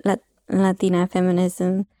Chicana Latina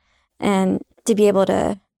feminism, and to be able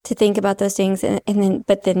to think about those things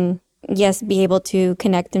but then yes, be able to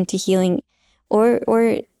connect them to healing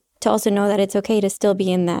or to also know that it's okay to still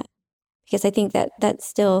be in that. Because I think that that's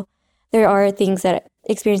still, there are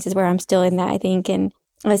experiences where I'm still in that, I think. And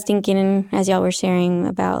I was thinking, as y'all were sharing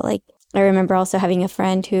about, like, I remember also having a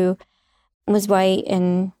friend who was white,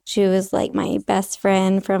 and she was like my best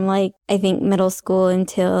friend from, like, I think middle school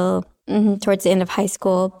until towards the end of high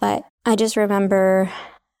school. But I just remember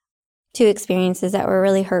 2 experiences that were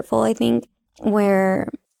really hurtful, I think, where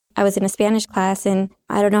I was in a Spanish class, and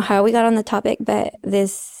I don't know how we got on the topic, but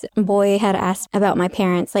this boy had asked about my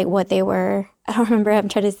parents, like what they were. I don't remember. I'm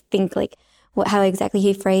trying to think like how exactly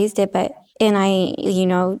he phrased it, and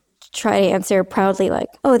I, try to answer proudly like,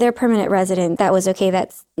 oh, they're permanent resident. That was okay.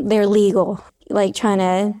 They're legal. Like trying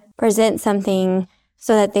to present something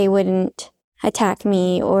so that they wouldn't attack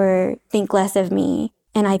me or think less of me.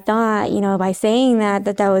 And I thought, by saying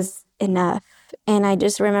that was enough. And I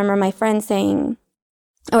just remember my friend saying,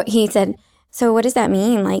 he said, so what does that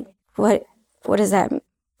mean? Like, what does that,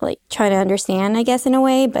 like, trying to understand, I guess, in a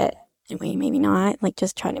way, but in a way, maybe not, like,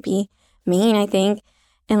 just trying to be mean, I think.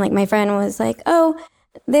 And, like, my friend was like, oh,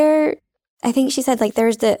 I think she said, like,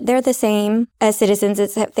 they're the same as citizens,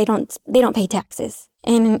 except they don't pay taxes.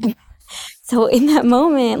 And so in that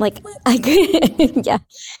moment, like, I could, yeah.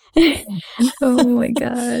 Oh, my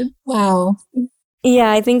God. Wow.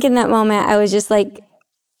 Yeah, I think in that moment, I was just like,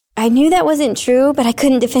 I knew that wasn't true, but I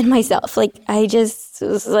couldn't defend myself. Like, I just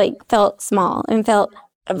was like, felt small and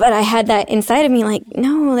but I had that inside of me, like,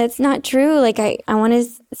 no, that's not true. Like, I wanted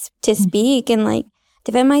to speak and, like,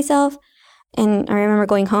 defend myself. And I remember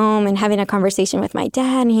going home and having a conversation with my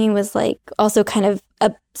dad, and he was, like, also kind of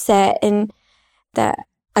upset, and that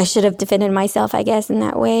I should have defended myself, I guess, in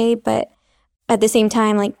that way. But at the same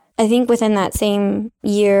time, like, I think within that same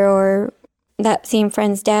year, or that same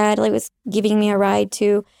friend's dad, like, was giving me a ride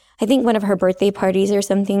to, I think, one of her birthday parties or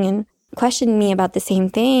something, and questioned me about the same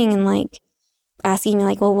thing, and, like, asking me,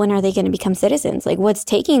 like, well, when are they going to become citizens? Like, what's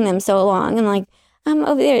taking them so long? And, like, I'm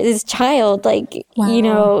over there, this child, like,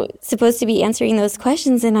 wow. Supposed to be answering those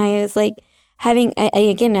questions. And I was like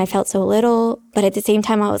I felt so little, but at the same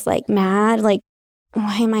time, I was like mad. Like,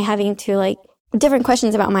 why am I having to, like, different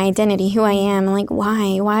questions about my identity, who I am, and, like,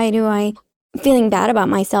 why do I feeling bad about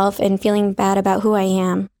myself and feeling bad about who I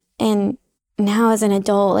am. And now as an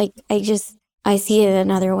adult, like, I see it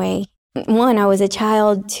another way. 1, I was a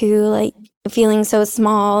child. 2, like, feeling so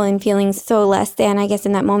small and feeling so less than, I guess,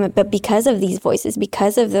 in that moment. But because of these voices,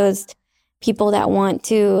 because of those people that want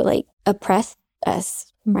to, like, oppress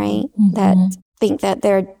us, right? Mm-hmm. That think that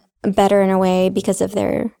they're better in a way because of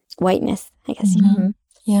their whiteness, I guess. Mm-hmm.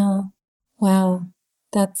 Yeah. Wow.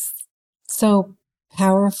 That's so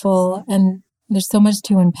powerful. And there's so much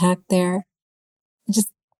to unpack there. Just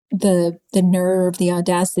the nerve, the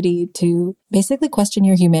audacity to basically question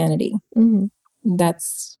your humanity. Mm-hmm.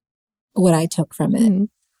 That's what I took from it. Mm-hmm.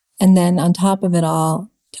 And then on top of it all,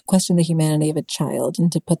 to question the humanity of a child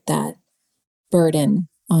and to put that burden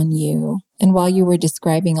on you. And while you were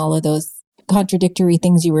describing all of those contradictory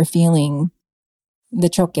things you were feeling, the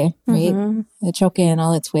choque, right? Mm-hmm. The choque in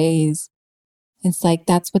all its ways. It's like,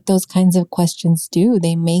 that's what those kinds of questions do.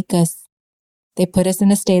 They put us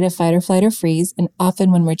in a state of fight or flight or freeze. And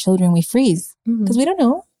often when we're children, we freeze because we don't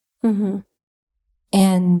know. Mm-hmm.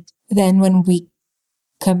 And then when we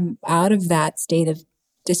come out of that state of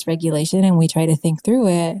dysregulation and we try to think through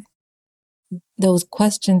it, those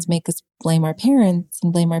questions make us blame our parents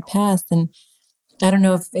and blame our past. And I don't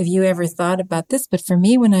know if you ever thought about this, but for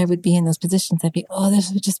me, when I would be in those positions, I'd be, oh,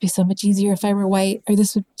 this would just be so much easier if I were white, or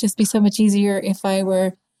this would just be so much easier if I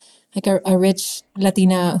were like a rich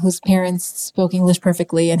Latina whose parents spoke English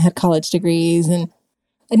perfectly and had college degrees. And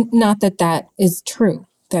not that that is true.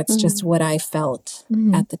 That's just what I felt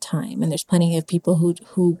at the time. And there's plenty of people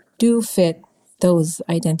who do fit those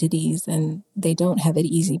identities, and they don't have it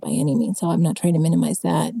easy by any means. So I'm not trying to minimize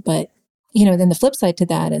that. But, then the flip side to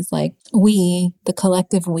that is, like, we, the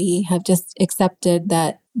collective we, have just accepted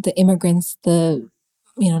that the immigrants, the,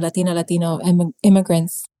 Latino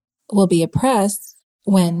immigrants will be oppressed,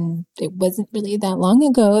 when it wasn't really that long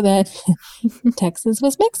ago that Texas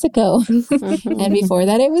was Mexico. And before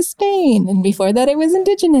that, it was Spain. And before that, it was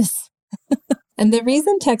indigenous. And the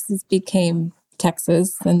reason Texas became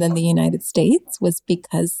Texas and then the United States was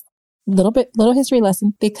because, little history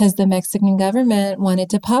lesson, because the Mexican government wanted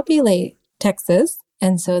to populate Texas.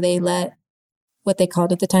 And so they let what they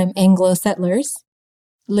called at the time Anglo settlers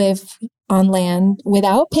live on land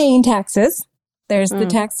without paying taxes. There's the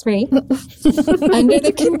tax-free, under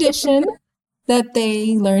the condition that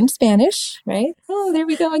they learned Spanish, right? Oh, there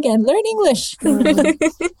we go again. Learn English.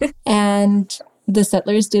 And the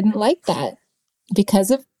settlers didn't like that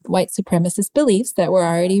because of white supremacist beliefs that were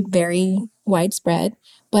already very widespread,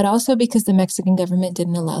 but also because the Mexican government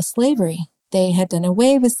didn't allow slavery. They had done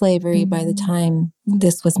away with slavery by the time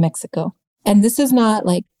this was Mexico. And this is not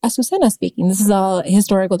like Azucena speaking. This is all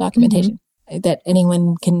historical documentation that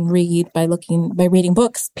anyone can read by reading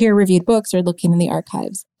books, peer-reviewed books, or looking in the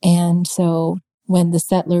archives. And so when the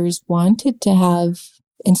settlers wanted to have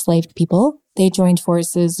enslaved people, they joined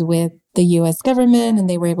forces with the U.S. government, and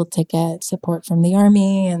they were able to get support from the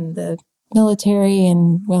army and the military,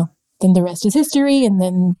 and well, then the rest is history. And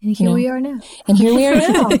then here we are now. And here we are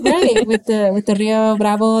now, right? With the Rio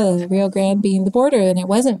Bravo, the Rio Grande being the border, and it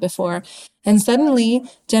wasn't before. And suddenly,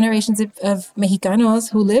 generations of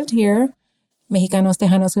Mexicanos who lived here, Mexicanos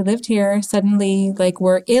Tejanos who lived here, suddenly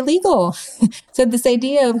were illegal. So this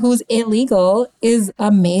idea of who's illegal is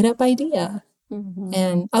a made-up idea.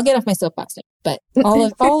 And I'll get off my soapbox now. But all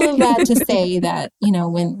of that to say that,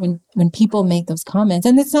 when people make those comments,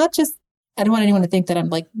 and it's not just, I don't want anyone to think that I'm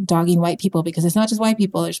dogging white people, because it's not just white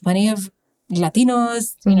people. There's plenty of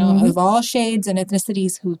Latinos, of all shades and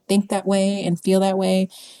ethnicities who think that way and feel that way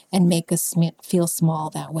and make us feel small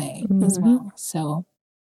that way as well. So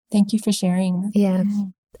thank you for sharing. Yeah,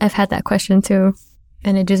 I've had that question too,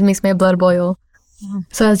 and it just makes my blood boil. Yeah.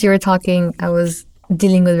 So as you were talking, I was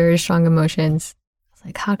dealing with very strong emotions. I was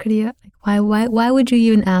like, how could you, why would you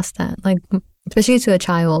even ask that? Especially to a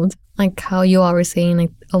child, how you all were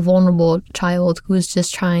saying, a vulnerable child who's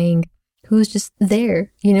just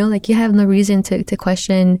there, you have no reason to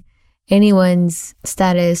question anyone's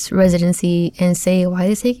status, residency, and say, why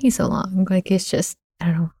is it taking so long? It's just, I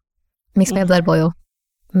don't know, makes my blood boil.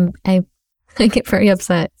 I get very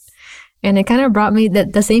upset. And it kind of brought me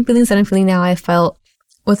the same feelings that I'm feeling now I felt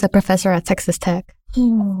with a professor at Texas Tech.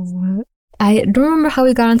 I don't remember how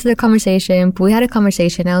we got into the conversation, but we had a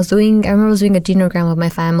conversation. I remember I was doing a genogram with my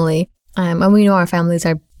family. And we know our families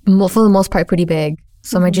are, for the most part, pretty big.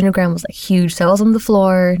 So my genogram was huge. So I was on the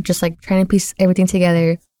floor, just trying to piece everything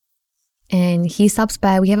together. And he stops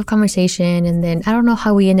by, we have a conversation, and then I don't know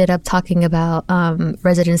how we ended up talking about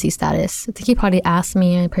residency status. I think he probably asked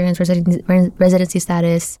me my parents' residency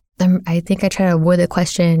status. I think I tried to avoid the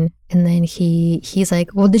question, and then he's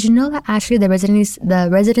like, well, did you know that actually the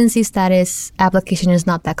residency status application is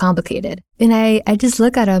not that complicated? And I just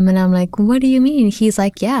look at him and I'm like, what do you mean? He's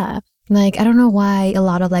like, yeah. I don't know why a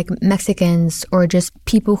lot of Mexicans or just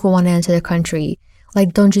people who want to enter the country,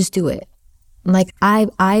 don't just do it.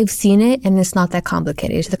 I've seen it, and it's not that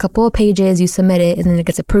complicated. It's a couple of pages, you submit it, and then it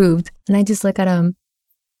gets approved. And I just look at him,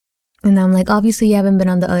 and I'm like, obviously you haven't been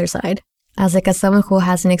on the other side. I was as someone who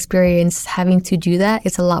hasn't experienced having to do that,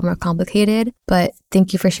 it's a lot more complicated, but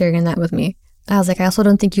thank you for sharing that with me. I was I also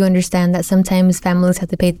don't think you understand that sometimes families have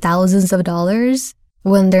to pay thousands of dollars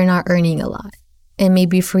when they're not earning a lot. And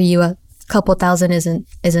maybe for you, a couple thousand isn't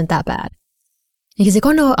that bad. And he's like,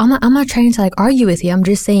 oh no, I'm not trying to argue with you. I'm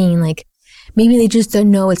just saying maybe they just don't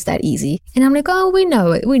know it's that easy. And I'm like, oh, we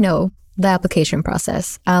know it. We know the application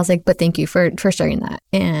process. I was like, but thank you for sharing that.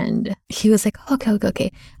 And he was like,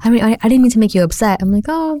 okay. I mean, I didn't mean to make you upset. I'm like,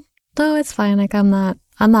 oh, no, it's fine. I'm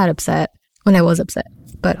not upset when I was upset.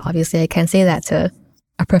 But obviously I can't say that to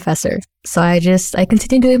a professor. So I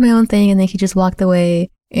continued doing my own thing, and then he just walked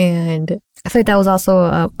away. And I feel that was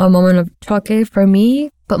also a moment of choque for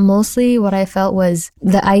me. But mostly what I felt was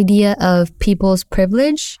the idea of people's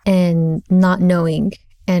privilege and not knowing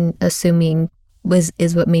and assuming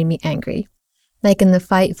is what made me angry. In the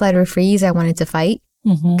fight, flight, or freeze, I wanted to fight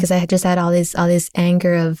because I just had all this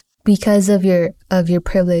anger of, because of your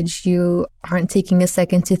privilege, you aren't taking a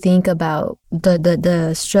second to think about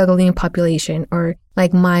the struggling population, or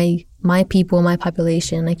my people, my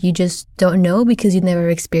population. You just don't know because you never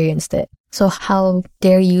experienced it. So how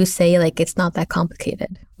dare you say it's not that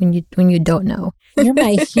complicated when you don't know? You're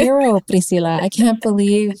my hero, Priscilla. I can't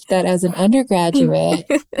believe that as an undergraduate,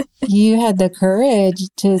 you had the courage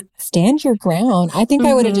to stand your ground. I think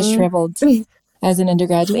I would have just shriveled as an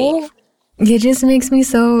undergraduate. It just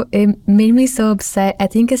it made me so upset. I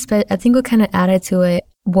think what kind of added to it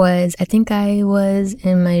was, I think I was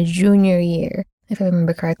in my junior year, if I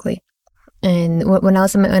remember correctly. And when I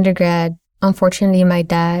was in my undergrad, unfortunately, my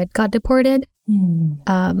dad got deported.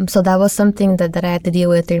 So that was something that I had to deal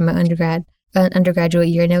with during my undergraduate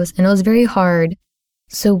year, and it was very hard.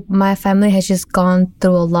 So my family has just gone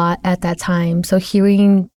through a lot at that time. So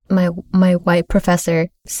hearing my white professor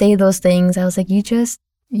say those things, I was like, you just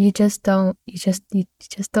don't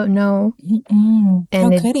know. And how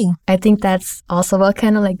could he? I think that's also what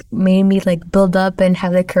kind of made me build up and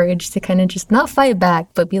have the courage to kind of just not fight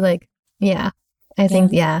back, but be yeah. I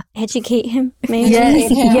think, Educate him, maybe.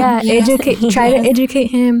 Yes, try to educate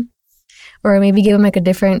him, or maybe give him a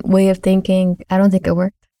different way of thinking. I don't think it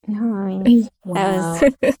worked. No, I mean,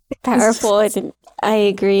 that was powerful. I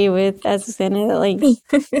agree with Azucena that, like,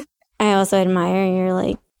 I also admire your,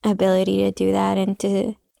 like, ability to do that and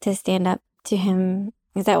to stand up to him,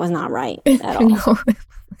 because that was not right at all. No,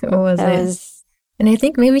 it wasn't. That was... And I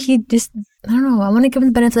think maybe he just, I don't know, I want to give him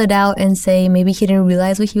the benefit of the doubt and say maybe he didn't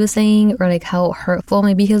realize what he was saying or like how hurtful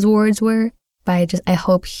maybe his words were. But I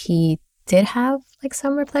hope he did have like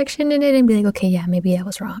some reflection in it and be like, okay, yeah, maybe I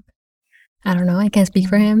was wrong. I don't know, I can't speak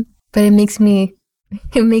for him, but it makes me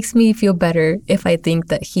feel better if I think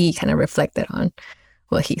that he kind of reflected on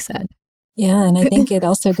what he said. Yeah, and I think it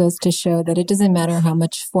also goes to show that it doesn't matter how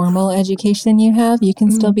much formal education you have, you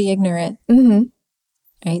can still be ignorant. Mm-hmm.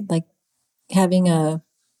 Right? Like having a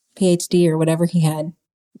PhD or whatever he had,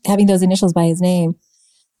 having those initials by his name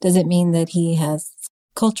doesn't mean that he has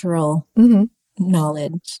cultural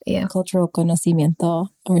knowledge, cultural conocimiento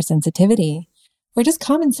or sensitivity or just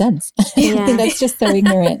common sense. I think that's just so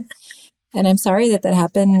ignorant. And I'm sorry that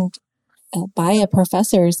happened by a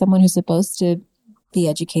professor, someone who's supposed to be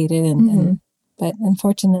educated. But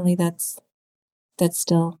unfortunately, that's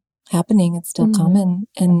still happening. It's still common.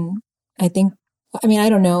 And I think, I mean, I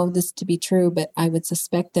don't know this to be true, but I would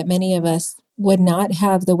suspect that many of us would not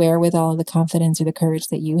have the wherewithal, the confidence or the courage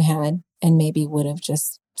that you had, and maybe would have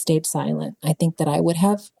just stayed silent. I think that I would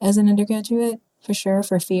have as an undergraduate, for sure,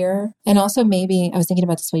 for fear. And also maybe, I was thinking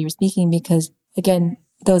about this while you were speaking, because again,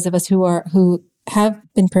 those of us who have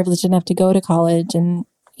been privileged enough to go to college, and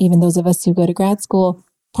even those of us who go to grad school,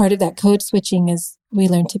 part of that code switching is we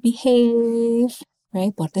learn to behave,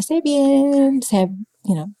 right? Pórtese bien,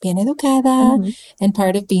 bien educada. And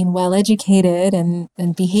part of being well educated and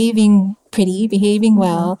behaving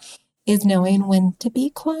well is knowing when to be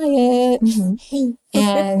quiet.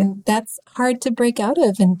 And that's hard to break out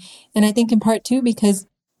of. And I think in part too, because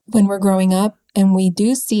when we're growing up and we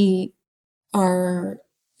do see our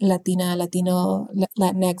Latino,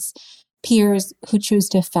 Latinx peers who choose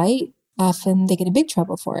to fight, often they get in big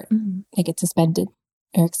trouble for it. They get suspended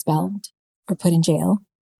or expelled or put in jail.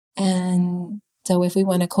 And so if we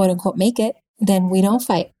want to quote unquote make it, then we don't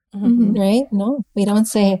fight, right? No, we don't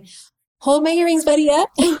say, hold my earrings, buddy, up.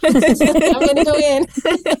 I'm going to go in.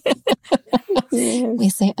 We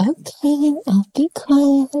say, okay, I'll be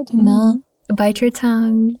quiet. No. Bite your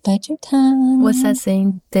tongue. Bite your tongue. What's that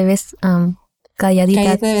saying? Te ves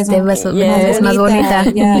calladita, te ves más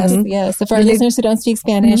bonita. Yes. So for our listeners who don't speak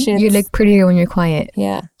Spanish, you look prettier when you're quiet.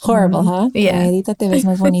 Yeah. Horrible, huh? Yeah. Calladita te ves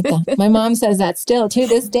más bonita. My mom says that still to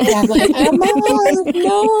this day. I'm like, Mom,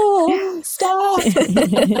 no, stop.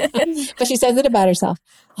 But she says it about herself.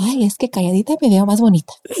 Ay, es que calladita me veo más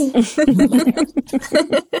bonita.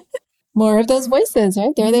 More of those voices,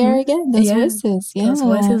 right? There they are again. Those voices. Yeah. Those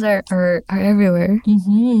voices are everywhere.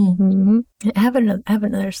 I have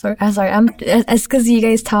another story. I'm sorry. It's because you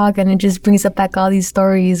guys talk and it just brings up back all these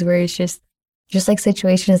stories where it's just like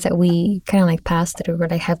situations that we kind of like pass through or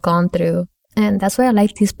like have gone through. And that's why I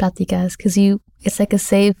like these platicas, because it's like a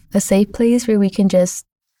safe place where we can just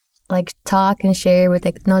like talk and share with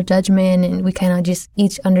like no judgment, and we kind of just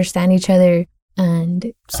each understand each other.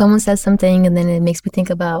 And someone says something and then it makes me think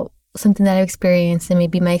about something that I've experienced, and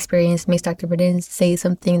maybe my experience makes Dr. Verdin say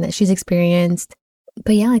something that she's experienced.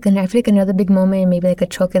 But yeah, like I feel like another big moment, maybe like a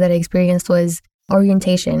choque that I experienced, was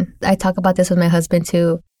orientation. I talk about this with my husband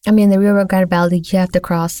too. I mean, in the Rio Grande Valley, you have to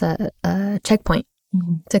cross a checkpoint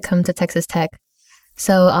to come to Texas Tech.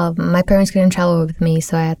 So my parents couldn't travel with me,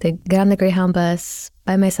 so I had to get on the Greyhound bus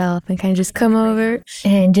by myself and kind of just come over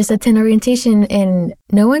and just attend orientation. And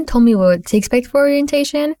no one told me what to expect for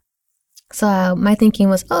orientation. So my thinking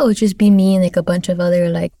was, just be me and like a bunch of other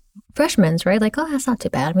like freshmen, right? Like, that's not too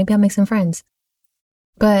bad. Maybe I'll make some friends.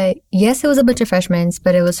 But yes, it was a bunch of freshmen,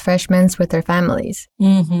 but it was freshmen with their families,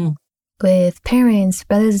 with parents,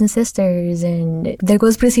 brothers and sisters. And there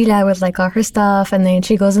goes Priscilla with like all her stuff. And then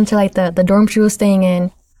she goes into like the dorm she was staying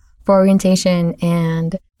in for orientation.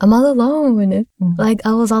 And I'm all alone. Like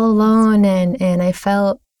I was all alone. And I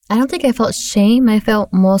don't think I felt shame. I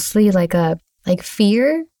felt mostly like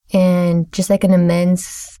fear. And just like an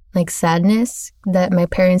immense like sadness that my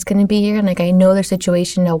parents couldn't be here. And like I know their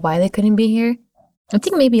situation, know why they couldn't be here. I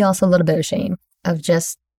think maybe also a little bit of shame of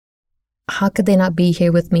just how could they not be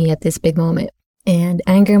here with me at this big moment? And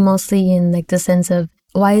anger mostly in like the sense of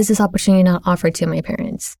why is this opportunity not offered to my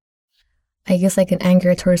parents? I guess like an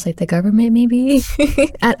anger towards like the government maybe.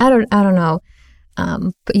 I don't know.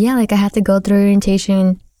 But yeah, like I had to go through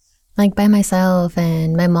orientation like by myself,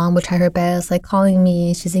 and my mom would try her best, like calling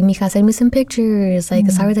me. She's like, Mija, send me some pictures. Like,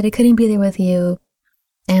 sorry that I couldn't be there with you.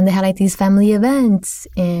 And they had like these family events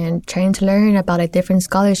and trying to learn about like different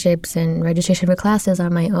scholarships and registration for classes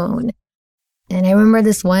on my own. And I remember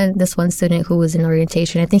this one student who was in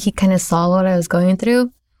orientation. I think he kind of saw what I was going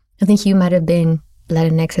through. I think he might have been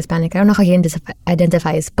Latinx, Hispanic. I don't know how he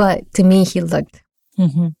identifies, but to me, he looked,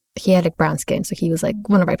 he had like brown skin. So he was like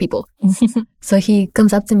one of our people. So he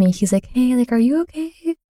comes up to me. He's like, hey, like, are you okay?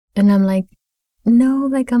 And I'm like, no,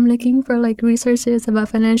 like, I'm looking for like resources about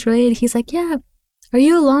financial aid. He's like, yeah, are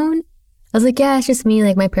you alone? I was like, yeah, it's just me.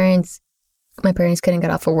 Like my parents couldn't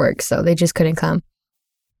get off of work, so they just couldn't come.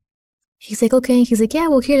 He's like, okay. He's like, yeah,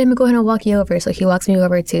 well, here, let me go ahead and walk you over. So he walks me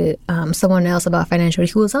over to someone else about financial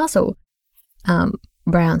aid who was also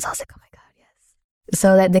brown. So I was like, oh my God, yes.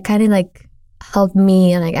 So that they kind of like helped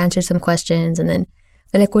me and like answer some questions. And then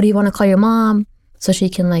they're like, what do you want to call your mom? So she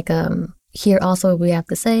can like hear also what we have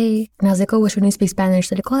to say. And I was like, oh, well, she needs to speak Spanish.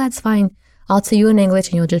 They're like, oh, that's fine. I'll tell you in English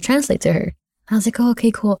and you'll just translate to her. I was like, oh,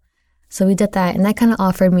 okay, cool. So we did that. And that kind of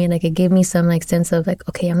offered me, like, it gave me some like sense of like,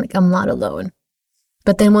 okay, I'm not alone.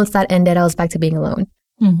 But then once that ended, I was back to being alone.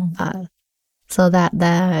 So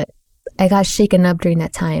that I got shaken up during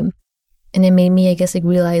that time. And it made me, I guess, like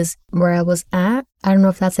realize where I was at. I don't know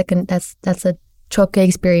if that's like that's a choque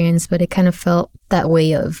experience, but it kind of felt that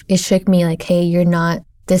way of, it shook me like, hey, you're not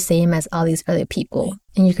the same as all these other people.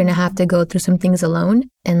 And you're going to have to go through some things alone.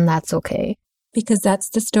 And that's okay. Because that's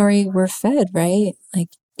the story we're fed, right? Like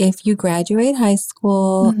if you graduate high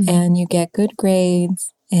school and you get good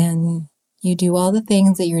grades and you do all the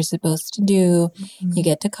things that you're supposed to do, you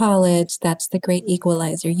get to college, that's the great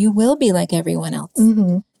equalizer. You will be like everyone else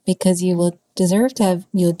because you'll deserve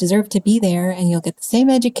to be there and you'll get the same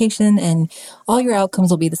education and all your outcomes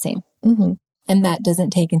will be the same. And that doesn't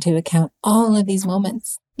take into account all of these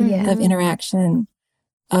moments of interaction,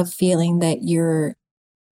 of feeling that you're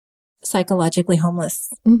psychologically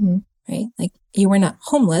homeless, right? Like you were not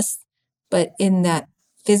homeless, but in that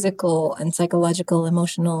physical and psychological,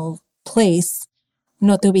 emotional place,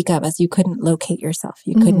 no te ubicabas. You couldn't locate yourself.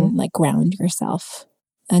 You couldn't like ground yourself.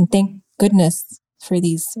 And thank goodness for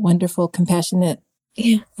these wonderful, compassionate,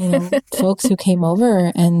 folks who came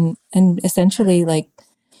over and essentially like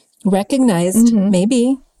recognized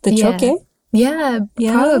maybe the choque. Yeah,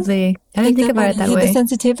 probably. I didn't think about it that way. The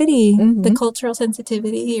sensitivity, the cultural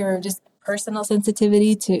sensitivity or just personal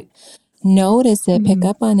sensitivity to notice it, pick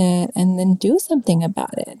up on it, and then do something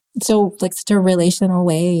about it. So like such a relational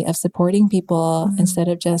way of supporting people instead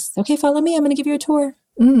of just, okay, follow me, I'm going to give you a tour,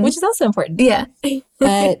 which is also important. Yeah.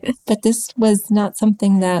 but this was not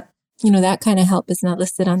something that, that kind of help is not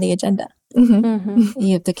listed on the agenda.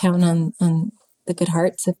 You have to count on the good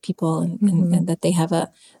hearts of people and that they have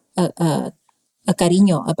a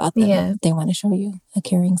cariño about them. Yeah. They want to show you a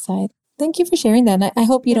caring side. Thank you for sharing that. I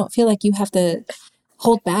hope you don't feel like you have to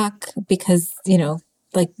hold back because,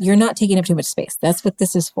 like you're not taking up too much space. That's what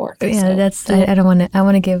this is for. Yeah, so, I don't want to, I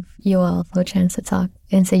want to give you all a chance to talk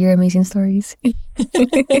and say your amazing stories.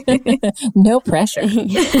 No pressure.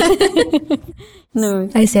 No.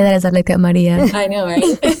 I say that as I look at Maria. I know, right?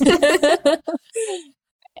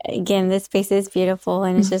 Again, this space is beautiful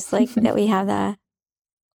and it's just like that we have that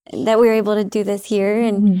we're able to do this here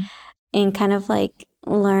and kind of like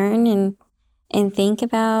learn and think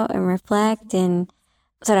about and reflect and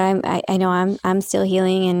so I know I'm still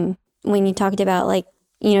healing. And when you talked about like,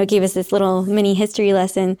 gave us this little mini history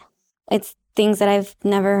lesson, it's things that I've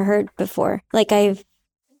never heard before. Like I've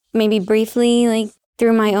maybe briefly like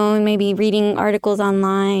through my own, maybe reading articles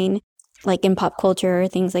online, like in pop culture or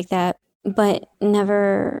things like that, but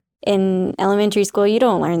never in elementary school. You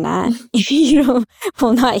don't learn that.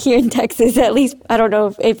 Well, not here in Texas, at least. I don't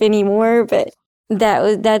know if anymore, but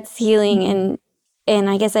that's healing. And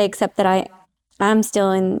I guess I accept that I'm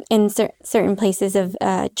still in certain places of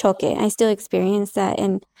choque. I still experience that.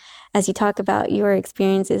 And as you talk about your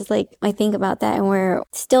experiences, like I think about that and where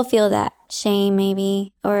still feel that shame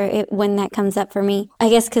maybe, or when that comes up for me. I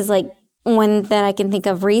guess because like one that I can think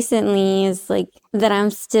of recently is like that I'm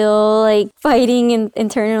still like fighting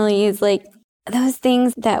internally is like those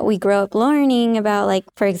things that we grow up learning about, like,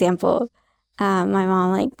 for example, my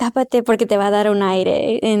mom, like, tápate porque te va a dar un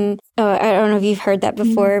aire. And I don't know if you've heard that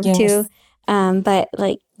before too. But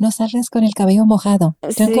like, no salgas con el cabello mojado.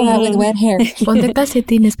 Don't go out with wet hair. Ponte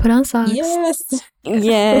calcetines, put on socks. Yes. No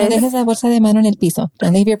dejes la bolsa de mano en el piso.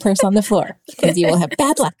 Don't leave your purse on the floor because you will have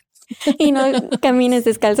bad luck. Y no camines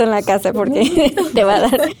descalzo en la casa porque te va a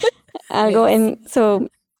dar algo. And so,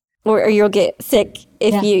 or you'll get sick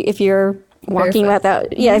if you're walking without,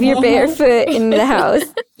 if you're barefoot in the house.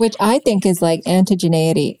 Which I think is like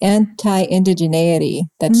anti-indigeneity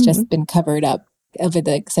that's just been covered up over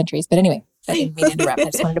the centuries. But anyway, I didn't mean to interrupt. I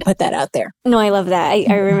just wanted to put that out there. No, I love that.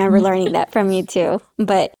 I remember learning that from you too.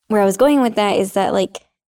 But where I was going with that is that, like,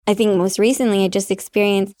 I think most recently I just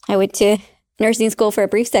experienced, I went to nursing school for a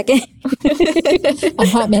brief second. A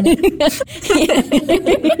hot minute.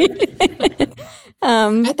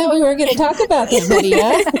 I thought we were going to talk about that, Maria.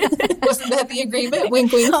 Wasn't that the agreement?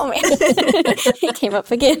 Wink, wink. Oh, man. It came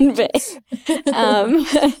up again, but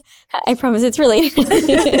I promise it's related.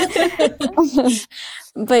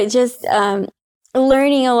 But just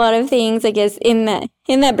learning a lot of things, I guess, in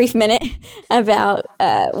that brief minute about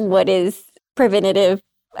what is preventative,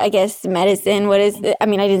 I guess, medicine. I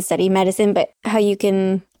didn't study medicine, but how you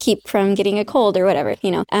can keep from getting a cold or whatever,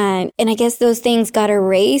 And I guess those things got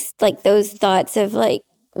erased, like those thoughts of like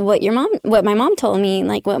what my mom told me,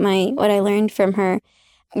 like what I learned from her,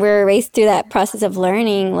 were erased through that process of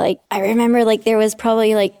learning. Like I remember like there was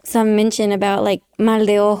probably like some mention about like mal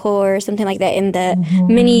de ojo or something like that in the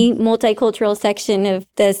mini multicultural section of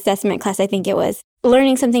the assessment class, I think it was.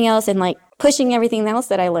 Learning something else and like pushing everything else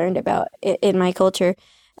that I learned about in my culture,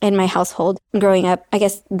 in my household growing up, I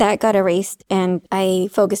guess that got erased, and I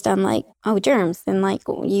focused on like, germs, and like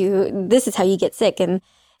this is how you get sick, and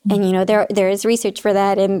there is research for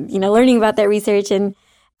that, and learning about that research. And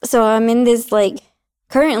so I'm in this like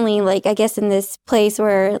currently like I guess in this place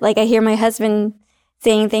where like I hear my husband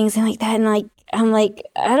saying things and like that, and like I'm like,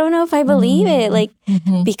 I don't know if I believe it, like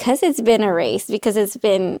because it's been erased, because it's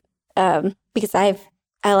been because I've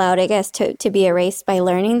allowed, I guess, to be erased by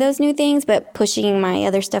learning those new things, but pushing my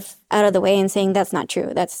other stuff out of the way and saying that's not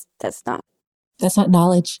true. That's not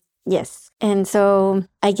knowledge. Yes. And so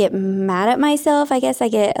I get mad at myself. I guess I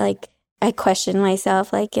get like, I question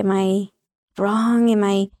myself. Like, am I wrong?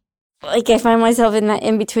 I find myself in that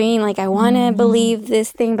in between. Like, I want to believe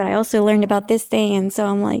this thing, but I also learned about this thing. And so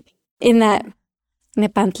I'm like in that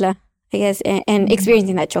nepantla, I guess, and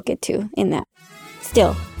experiencing that choque too in that.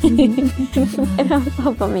 Still. I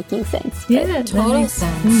hope I'm making sense. Yeah, total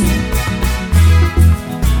sense.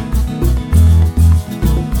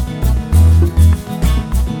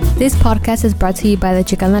 This podcast is brought to you by the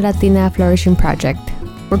Chicana Latina Flourishing Project,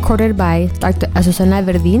 recorded by Dr. Azucena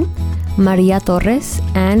Verdin, Maria Torres,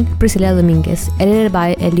 and Priscilla Dominguez, edited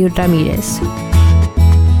by Eliud Ramirez.